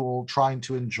casual trying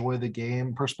to enjoy the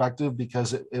game perspective,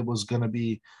 because it was going to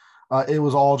be, it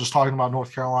was all just talking about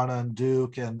North Carolina and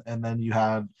Duke. And then you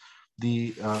had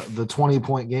the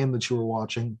 20-point game that you were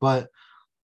watching. But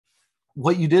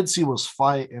what you did see was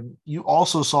fight. And you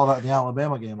also saw that in the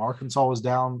Alabama game. Arkansas was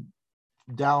down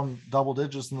double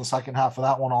digits in the second half of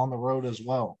that one on the road as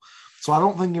well. So I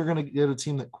don't think you're going to get a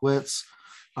team that quits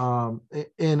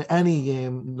in any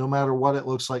game, no matter what it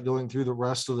looks like going through the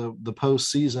rest of the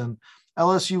postseason.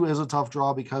 LSU is a tough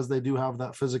draw because they do have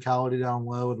that physicality down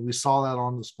low, and we saw that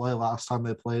on display last time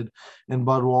they played in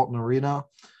Bud Walton Arena.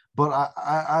 But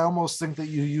I almost think that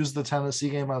you use the Tennessee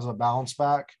game as a bounce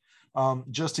back,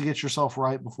 just to get yourself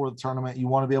right before the tournament. You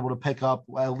want to be able to pick up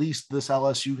at least this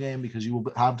LSU game, because you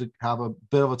will have to have a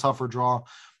bit of a tougher draw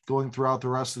going throughout the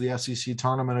rest of the SEC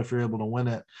tournament if you're able to win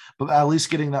it. But at least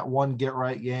getting that one get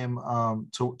right game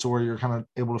to where you're kind of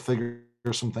able to figure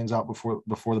some things out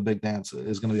before the big dance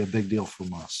is going to be a big deal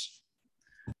from us.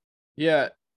 Yeah,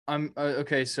 I'm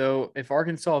okay. So if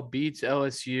Arkansas beats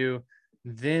LSU,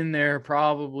 then they're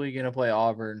probably going to play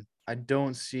Auburn. I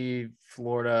don't see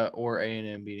Florida or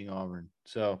A&M beating Auburn.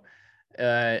 So,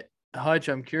 Hutch,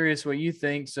 I'm curious what you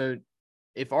think. So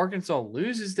if Arkansas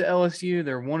loses to LSU,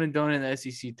 they're one and done in the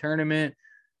SEC tournament.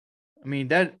 I mean,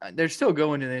 that they're still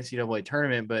going to the NCAA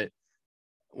tournament, but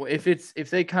if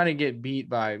they kind of get beat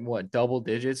by double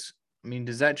digits, I mean,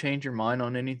 does that change your mind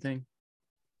on anything?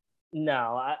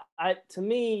 No, to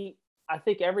me, I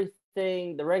think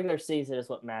everything, the regular season is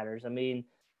what matters. I mean,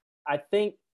 I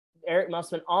think Eric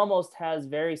Musselman almost has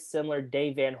very similar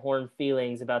Dave Van Horn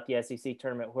feelings about the SEC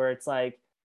tournament, where it's like,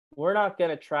 we're not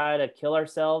going to try to kill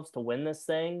ourselves to win this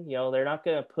thing. You know, they're not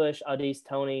going to push Au'Diese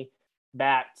Toney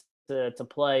back to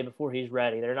play before he's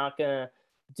ready. They're not going to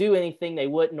do anything they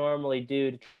wouldn't normally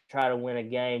do to try to win a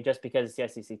game just because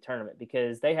it's the SEC tournament,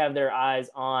 because they have their eyes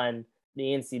on the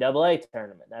NCAA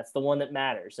tournament. That's the one that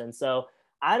matters. And so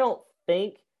I don't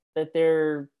think that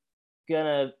they're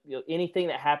going to, anything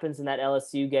that happens in that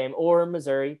LSU game or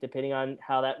Missouri, depending on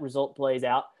how that result plays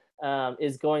out,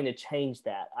 is going to change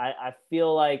that. I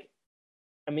feel like,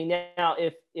 I mean, now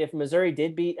if Missouri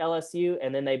did beat LSU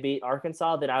and then they beat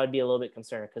Arkansas, then I would be a little bit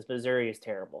concerned, because Missouri is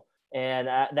terrible. And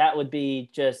that would be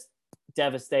just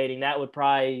devastating. That would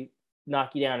probably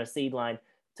knock you down a seed line.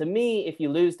 To me, if you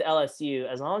lose to LSU,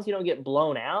 as long as you don't get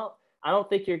blown out, I don't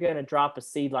think you're going to drop a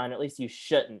seed line. At least you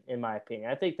shouldn't, in my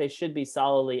opinion. I think they should be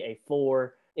solidly a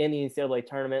 4 in the NCAA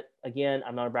tournament. Again,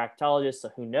 I'm not a bracketologist,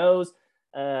 so who knows?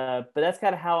 But that's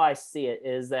kind of how I see it,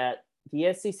 is that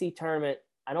the SEC tournament,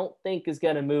 I don't think is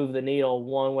going to move the needle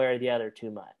one way or the other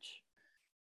too much.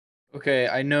 Okay,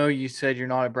 I know you said you're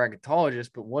not a bracketologist,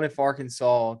 but what if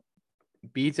Arkansas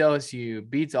beats LSU,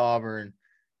 beats Auburn,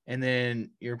 and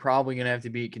then you're probably going to have to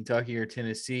beat Kentucky or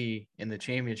Tennessee in the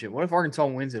championship? What if Arkansas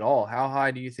wins it all? How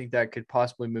high do you think that could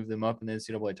possibly move them up in the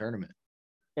NCAA tournament?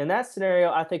 In that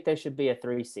scenario, I think they should be a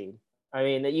 3 seed. I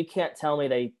mean, you can't tell me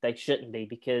they shouldn't be,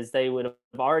 because they would have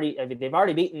already, I mean, they've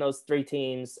already beaten those 3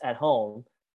 teams at home.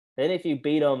 Then if you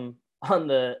beat them on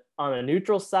a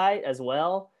neutral site as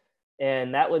well,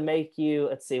 and that would make you,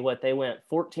 let's see, what they went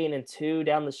 14-2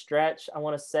 down the stretch, I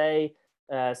want to say.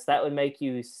 So that would make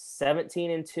you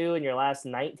 17-2 in your last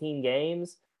 19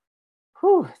 games.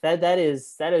 That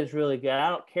is really good. I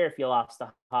don't care if you lost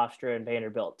to Hofstra and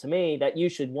Vanderbilt. To me, that you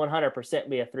should 100%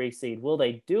 be a 3 seed. Will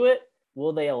they do it?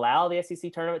 Will they allow the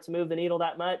SEC tournament to move the needle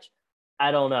that much?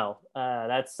 I don't know.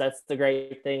 That's the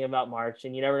great thing about March,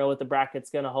 and you never know what the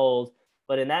bracket's going to hold.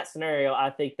 But in that scenario, I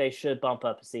think they should bump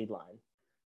up a seed line.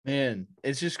 Man,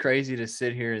 it's just crazy to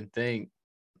sit here and think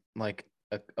like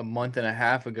a month and a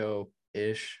half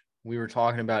ago-ish, we were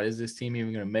talking about, is this team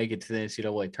even going to make it to the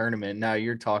NCAA tournament? Now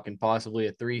you're talking possibly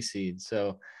a 3 seed.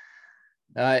 So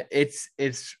it's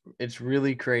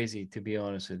really crazy, to be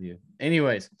honest with you.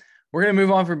 Anyways, we're going to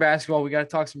move on from basketball. We got to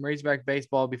talk some Razorback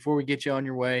baseball before we get you on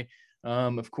your way.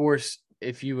 Of course,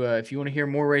 if you want to hear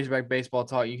more Razorback baseball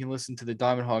talk, you can listen to the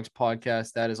Diamond Hogs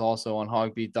podcast. That is also on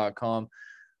hogbeat.com.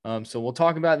 So we'll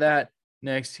talk about that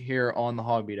next here on the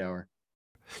Hogbeat Hour.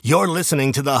 You're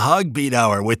listening to the Hog Beat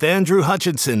Hour with Andrew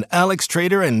Hutchinson, Alex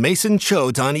Trader, and Mason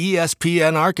Choate on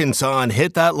ESPN Arkansas and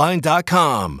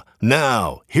hitthatline.com.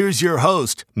 Now, here's your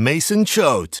host, Mason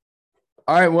Choate.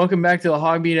 All right, welcome back to the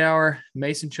Hog Beat Hour.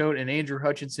 Mason Choate and Andrew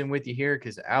Hutchinson with you here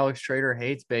because Alex Trader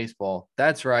hates baseball.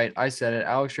 That's right, I said it.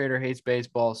 Alex Trader hates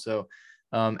baseball, so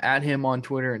at him on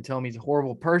Twitter and tell him he's a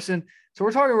horrible person. So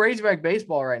we're talking Razorback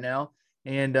baseball right now,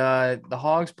 and the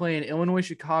Hogs playing Illinois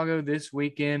Chicago this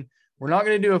weekend. We're not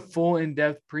going to do a full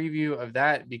in-depth preview of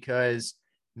that because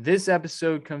this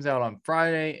episode comes out on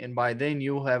Friday, and by then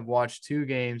you'll have watched 2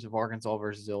 games of Arkansas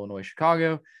versus Illinois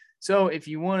Chicago. So if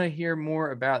you want to hear more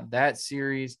about that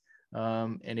series,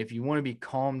 and if you want to be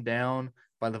calmed down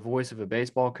by the voice of a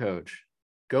baseball coach,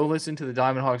 go listen to the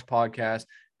Diamond Hogs podcast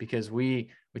because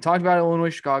we talked about Illinois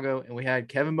Chicago, and we had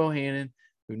Kevin Bohannon,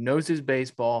 who knows his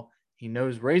baseball. He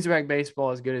knows Razorback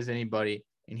baseball as good as anybody.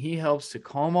 And he helps to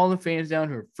calm all the fans down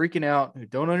who are freaking out, who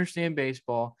don't understand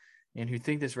baseball, and who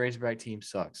think this Razorback team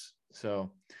sucks.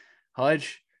 So,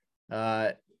 Hutch,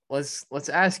 let's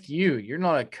ask you. You're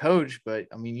not a coach, but,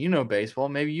 I mean, you know baseball.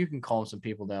 Maybe you can calm some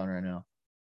people down right now.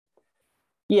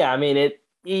 Yeah, I mean,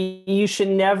 you should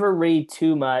never read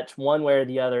too much one way or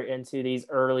the other into these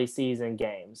early season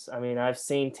games. I mean, I've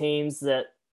seen teams that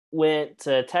went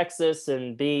to Texas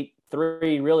and beat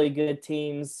 3 really good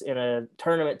teams in a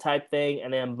tournament type thing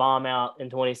and then bomb out in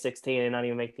 2016 and not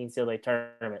even make the NCAA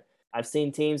tournament. I've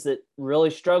seen teams that really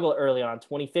struggle early on.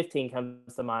 2015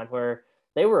 comes to mind where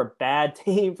they were a bad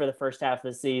team for the first half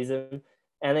of the season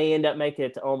and they end up making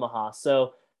it to Omaha.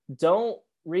 So don't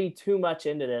read too much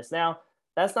into this. Now,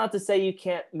 that's not to say you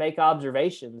can't make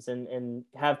observations and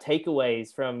have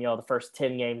takeaways from, the first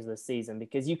 10 games of the season,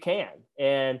 because you can.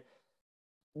 And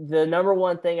the number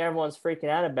one thing everyone's freaking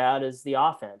out about is the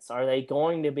offense. Are they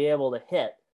going to be able to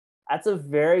hit? That's a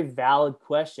very valid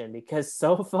question because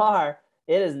so far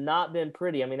it has not been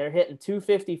pretty. I mean, they're hitting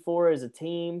 254 as a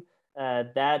team.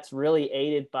 That's really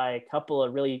aided by a couple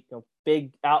of really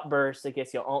big outbursts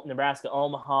against Nebraska,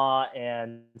 Omaha,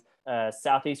 and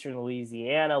Southeastern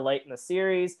Louisiana late in the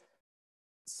series.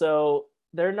 So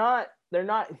they're not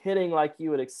hitting like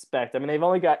you would expect. I mean, they've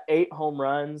only got 8 home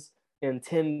runs in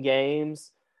 10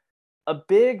 games. A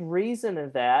big reason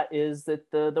of that is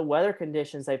that the weather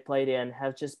conditions they played in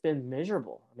have just been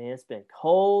miserable. I mean, it's been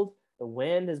cold. The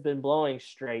wind has been blowing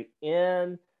straight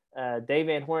in. Dave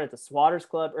Van Horn at the Swatters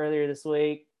Club earlier this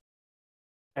week,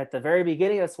 at the very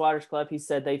beginning of the Swatters Club, he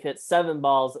said they've hit 7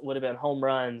 balls that would have been home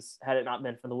runs had it not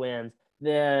been for the wind.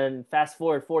 Then fast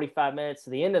forward 45 minutes to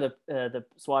the end of the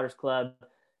Swatters Club,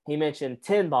 he mentioned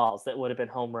 10 balls that would have been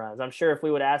home runs. I'm sure if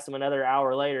we would have asked him another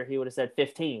hour later, he would have said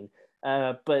 15.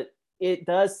 But it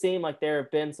does seem like there have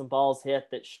been some balls hit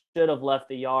that should have left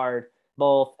the yard,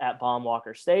 both at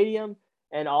Baum-Walker Stadium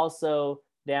and also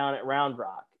down at Round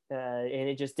Rock. And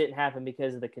it just didn't happen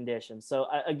because of the conditions. So,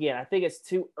 again, I think it's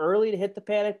too early to hit the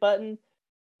panic button,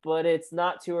 but it's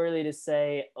not too early to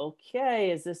say, okay,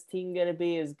 is this team going to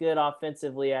be as good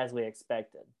offensively as we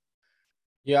expected?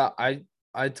 Yeah,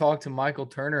 I talked to Michael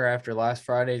Turner after last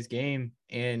Friday's game,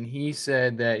 and he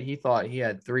said that he thought he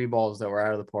had 3 balls that were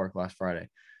out of the park last Friday.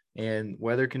 And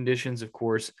weather conditions, of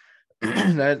course,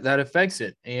 that affects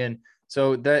it. And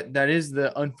so that is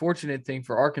the unfortunate thing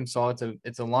for Arkansas.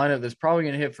 It's a lineup that's probably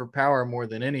going to hit for power more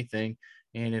than anything.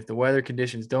 And if the weather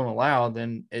conditions don't allow,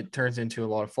 then it turns into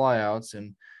a lot of flyouts,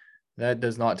 and that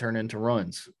does not turn into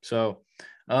runs. So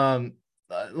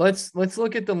let's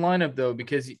look at the lineup though,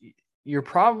 because you're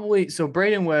probably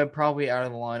Braden Webb probably out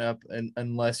of the lineup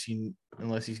unless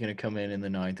he's going to come in the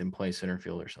 9th and play center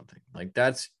field or something. Like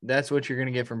that's what you're going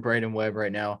to get from Braden Webb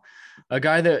right now. A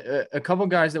couple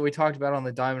guys that we talked about on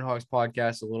the Diamond Hogs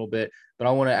podcast a little bit, but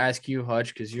I want to ask you,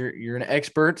 Hutch, because you're an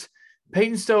expert.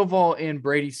 Peyton Stovall and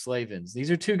Brady Slavens. These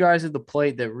are 2 guys at the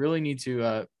plate that really need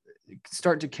to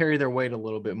start to carry their weight a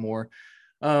little bit more.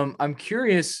 I'm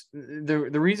curious. The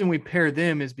reason we pair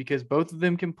them is because both of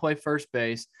them can play first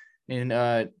base,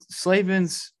 and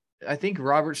Slavens. I think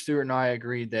Robert Stewart and I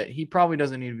agreed that he probably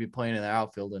doesn't need to be playing in the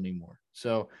outfield anymore.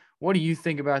 So, what do you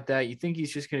think about that? You think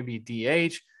he's just going to be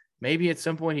DH? Maybe at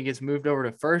some point he gets moved over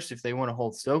to first if they want to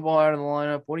hold Stovall out of the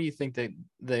lineup. What do you think that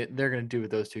they're going to do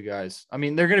with those two guys? I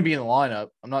mean, they're going to be in the lineup.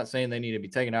 I'm not saying they need to be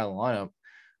taken out of the lineup.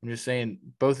 I'm just saying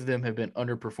both of them have been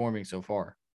underperforming so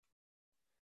far.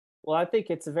 Well, I think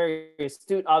it's a very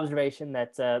astute observation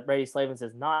that Brady Slavens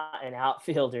is not an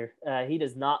outfielder. He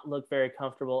does not look very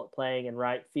comfortable at playing in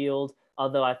right field,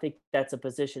 although I think that's a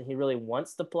position he really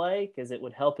wants to play because it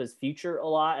would help his future a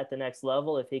lot at the next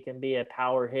level if he can be a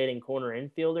power hitting corner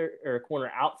infielder or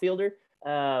corner outfielder.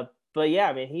 But yeah,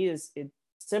 I mean,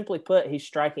 simply put, he's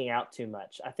striking out too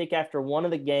much. I think after one of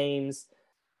the games,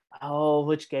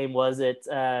 which game was it?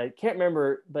 Can't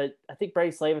remember, but I think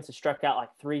Brady Slavens has struck out like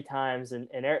 3 times, and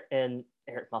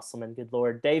Eric Musselman, good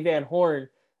Lord, Dave Van Horn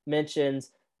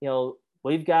mentions,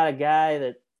 we've got a guy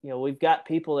that, we've got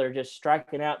people that are just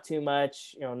striking out too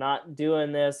much, not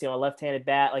doing this, a left-handed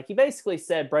bat. Like he basically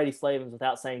said Brady Slavens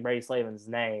without saying Brady Slavens'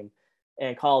 name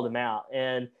and called him out.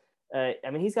 And I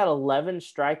mean, he's got 11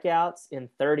 strikeouts in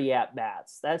 30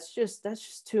 at-bats. That's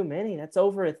just too many. That's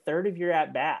over a third of your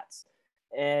at-bats.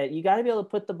 And you got to be able to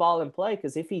put the ball in play,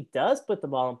 because if he does put the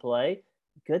ball in play,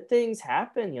 good things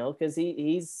happen, because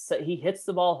he hits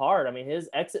the ball hard. I mean, his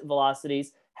exit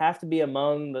velocities have to be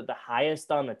among the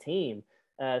highest on the team.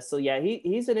 So yeah,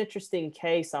 he's an interesting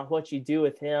case on what you do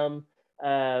with him.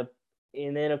 And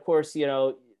then of course,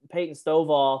 Peyton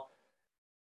Stovall,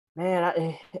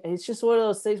 man, it's just one of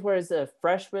those things where as a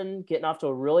freshman getting off to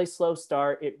a really slow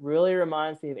start, it really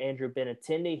reminds me of Andrew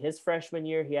Benintendi. His freshman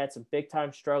year, he had some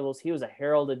big-time struggles. He was a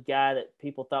heralded guy that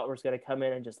people thought was going to come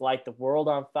in and just light the world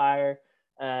on fire.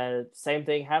 Same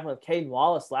thing happened with Caden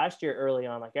Wallace last year early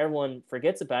on. Like, everyone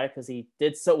forgets about it because he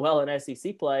did so well in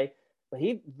SEC play, but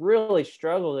he really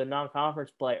struggled in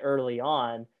non-conference play early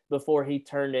on before he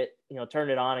turned it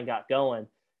on and got going.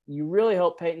 You really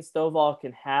hope Peyton Stovall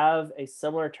can have a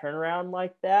similar turnaround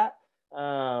like that.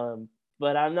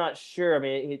 But I'm not sure. I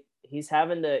mean, he's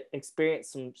having to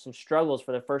experience some struggles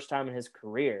for the first time in his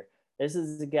career. This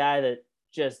is a guy that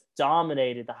just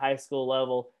dominated the high school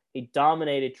level. He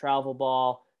dominated travel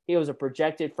ball. He was a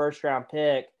projected first-round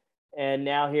pick, and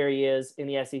now here he is in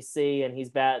the SEC, and he's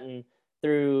batting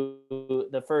through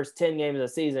the first 10 games of the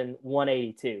season,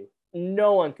 182.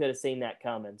 No one could have seen that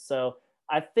coming. So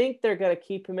I think they're going to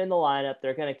keep him in the lineup.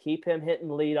 They're going to keep him hitting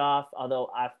leadoff, although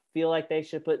I feel like they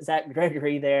should put Zach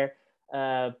Gregory there.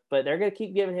 But they're going to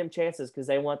keep giving him chances because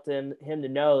they want him to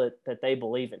know that they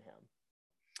believe in him.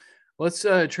 Let's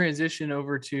transition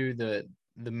over to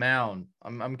the mound.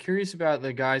 I'm curious about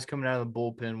the guys coming out of the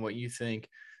bullpen, what you think.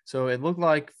 So it looked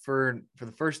like for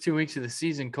the first 2 weeks of the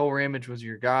season, Cole Ramage was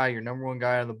your guy, your number one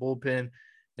guy out of the bullpen.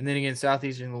 And then against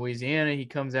Southeastern Louisiana, he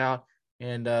comes out.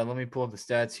 And let me pull up the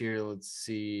stats here. Let's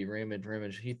see.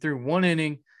 Ramage. He threw 1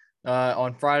 inning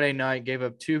on Friday night, gave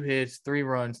up 2 hits, 3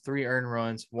 runs, 3 earned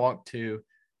runs, walked 2,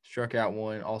 struck out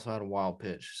 1, also had a wild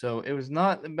pitch. So it was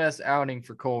not the best outing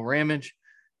for Cole Ramage.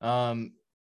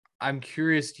 I'm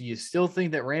curious, do you still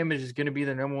think that Ramage is going to be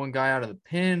the number one guy out of the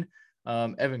pen?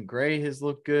 Evan Gray has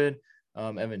looked good.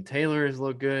 Evan Taylor has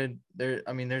looked good.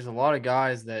 There's a lot of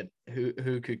guys that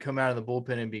who could come out of the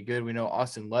bullpen and be good. We know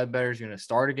Austin Ledbetter is going to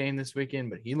start a game this weekend,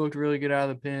 but he looked really good out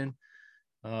of the pen.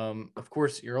 Of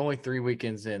course, you're only 3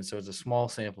 weekends in, so it's a small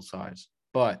sample size.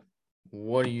 But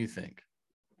what do you think?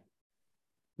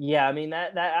 Yeah, I mean,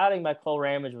 that outing by Cole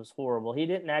Ramage was horrible.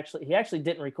 He actually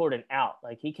didn't record an out.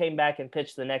 Like, he came back and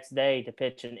pitched the next day to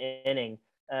pitch an inning.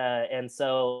 And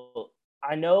so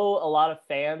I know a lot of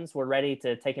fans were ready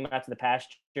to take him out to the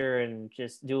pasture and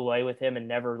just do away with him and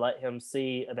never let him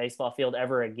see a baseball field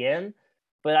ever again.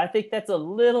 But I think that's a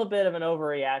little bit of an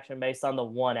overreaction based on the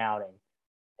one outing.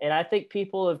 And I think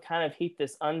people have kind of heaped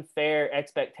this unfair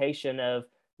expectation of,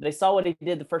 they saw what he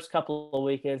did the first couple of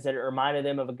weekends and it reminded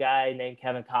them of a guy named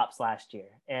Kevin Kopps last year.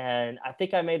 And I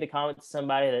think I made the comment to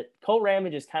somebody that Cole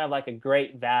Ramage is kind of like a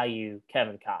great value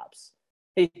Kevin Kopps.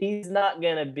 He's not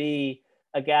going to be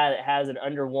a guy that has an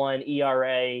under 1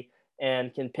 ERA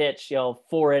and can pitch,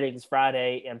 4 innings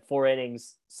Friday and 4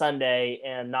 innings Sunday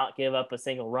and not give up a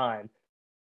single run.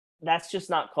 That's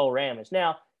just not Cole Ramage.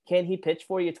 Now, can he pitch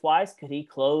for you twice? Could he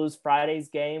close Friday's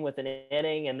game with an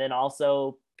inning and then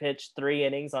also pitch 3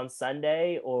 innings on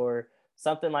Sunday or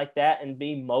something like that and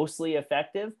be mostly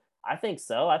effective? I think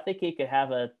so. I think he could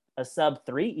have a sub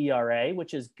 3 ERA,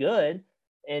 which is good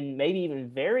and maybe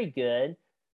even very good,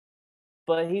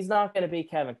 but he's not going to be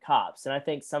Kevin Kopps. And I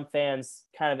think some fans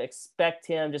kind of expect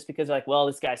him just because they're like, well,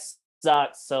 this guy's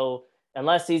sucks. So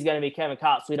unless he's going to be Kevin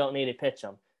Kopps, we don't need to pitch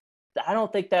him. I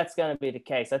don't think that's going to be the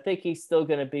case. I think he's still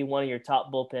going to be one of your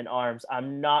top bullpen arms.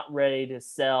 I'm not ready to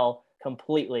sell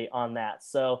completely on that.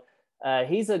 So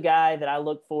he's a guy that I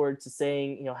look forward to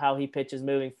seeing, how he pitches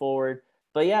moving forward.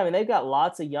 But yeah, I mean, they've got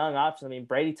lots of young options. I mean,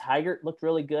 Brady Tigert looked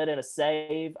really good in a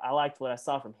save. I liked what I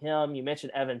saw from him. You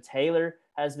mentioned Evan Taylor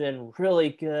has been really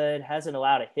good, hasn't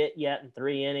allowed a hit yet in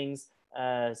 3 innings.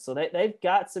 So they've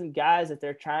got some guys that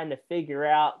they're trying to figure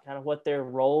out kind of what their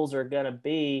roles are going to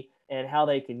be and how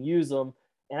they can use them.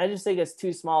 And I just think it's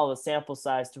too small of a sample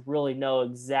size to really know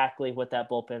exactly what that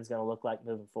bullpen is going to look like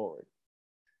moving forward.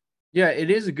 Yeah,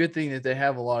 it is a good thing that they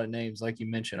have a lot of names, like you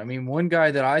mentioned. I mean, one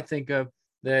guy that I think of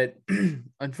that,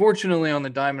 unfortunately, on the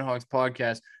Diamond Hawks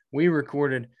podcast, we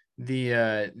recorded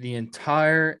the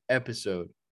entire episode,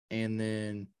 and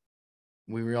then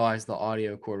we realized the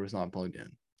audio cord was not plugged in.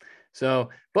 So,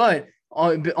 but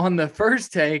on the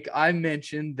first take, I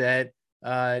mentioned that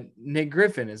Nick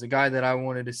Griffin is a guy that I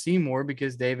wanted to see more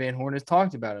because Dave Van Horn has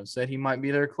talked about him, said he might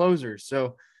be their closer.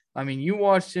 So, I mean, you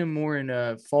watched him more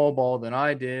in fall ball than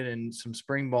I did and some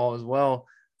spring ball as well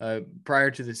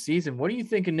prior to the season. What do you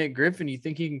think of Nick Griffin? Do you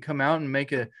think he can come out and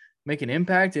make an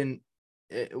impact? And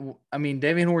I mean,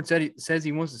 Dave Van Horn says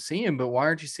he wants to see him, but why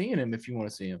aren't you seeing him if you want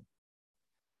to see him?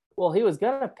 Well, he was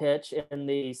going to pitch in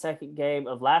the second game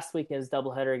of last weekend's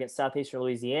doubleheader against Southeastern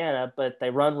Louisiana, but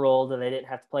they run rolled and they didn't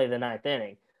have to play the 9th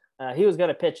inning. He was going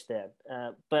to pitch then.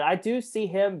 But I do see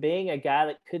him being a guy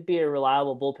that could be a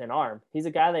reliable bullpen arm. He's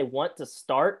a guy they want to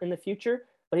start in the future,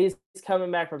 but he's coming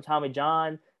back from Tommy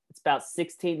John. It's about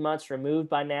 16 months removed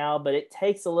by now, but it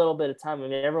takes a little bit of time. I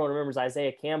mean, everyone remembers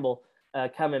Isaiah Campbell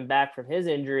coming back from his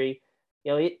injury.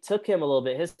 It took him a little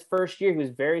bit. His first year, he was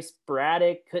very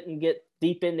sporadic, couldn't get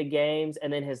deep into games.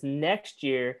 And then his next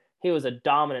year, he was a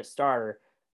dominant starter.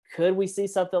 Could we see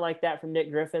something like that from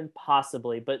Nick Griffin?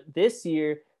 Possibly. But this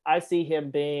year, I see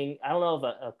him being, I don't know, if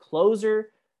a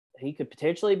closer. He could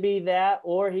potentially be that,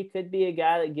 or he could be a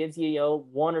guy that gives you,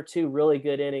 1 or 2 really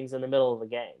good innings in the middle of the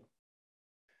game.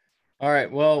 All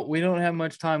right. Well, we don't have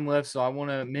much time left, so I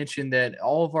want to mention that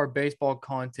all of our baseball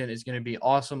content is going to be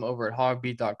awesome over at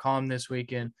hogbeat.com this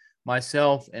weekend.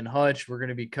 Myself and Hutch, we're going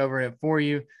to be covering it for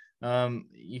you.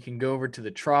 You can go over to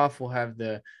the Trough. We'll have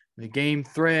the game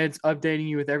threads updating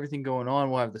you with everything going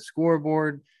on. We'll have the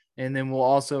scoreboard, and then we'll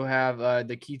also have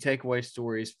the key takeaway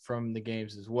stories from the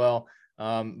games as well.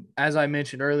 As I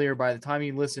mentioned earlier, by the time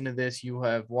you listen to this, you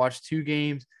have watched 2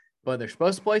 games, but they're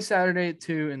supposed to play Saturday at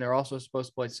 2, and they're also supposed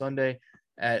to play Sunday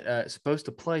at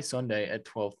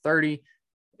 12:30.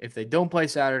 If they don't play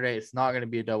Saturday, it's not going to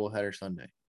be a doubleheader Sunday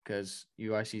because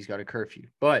UIC's got a curfew.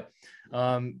 But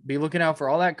be looking out for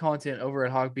all that content over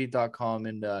at hogbeat.com.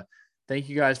 And thank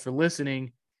you guys for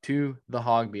listening to the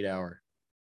Hogbeat Hour.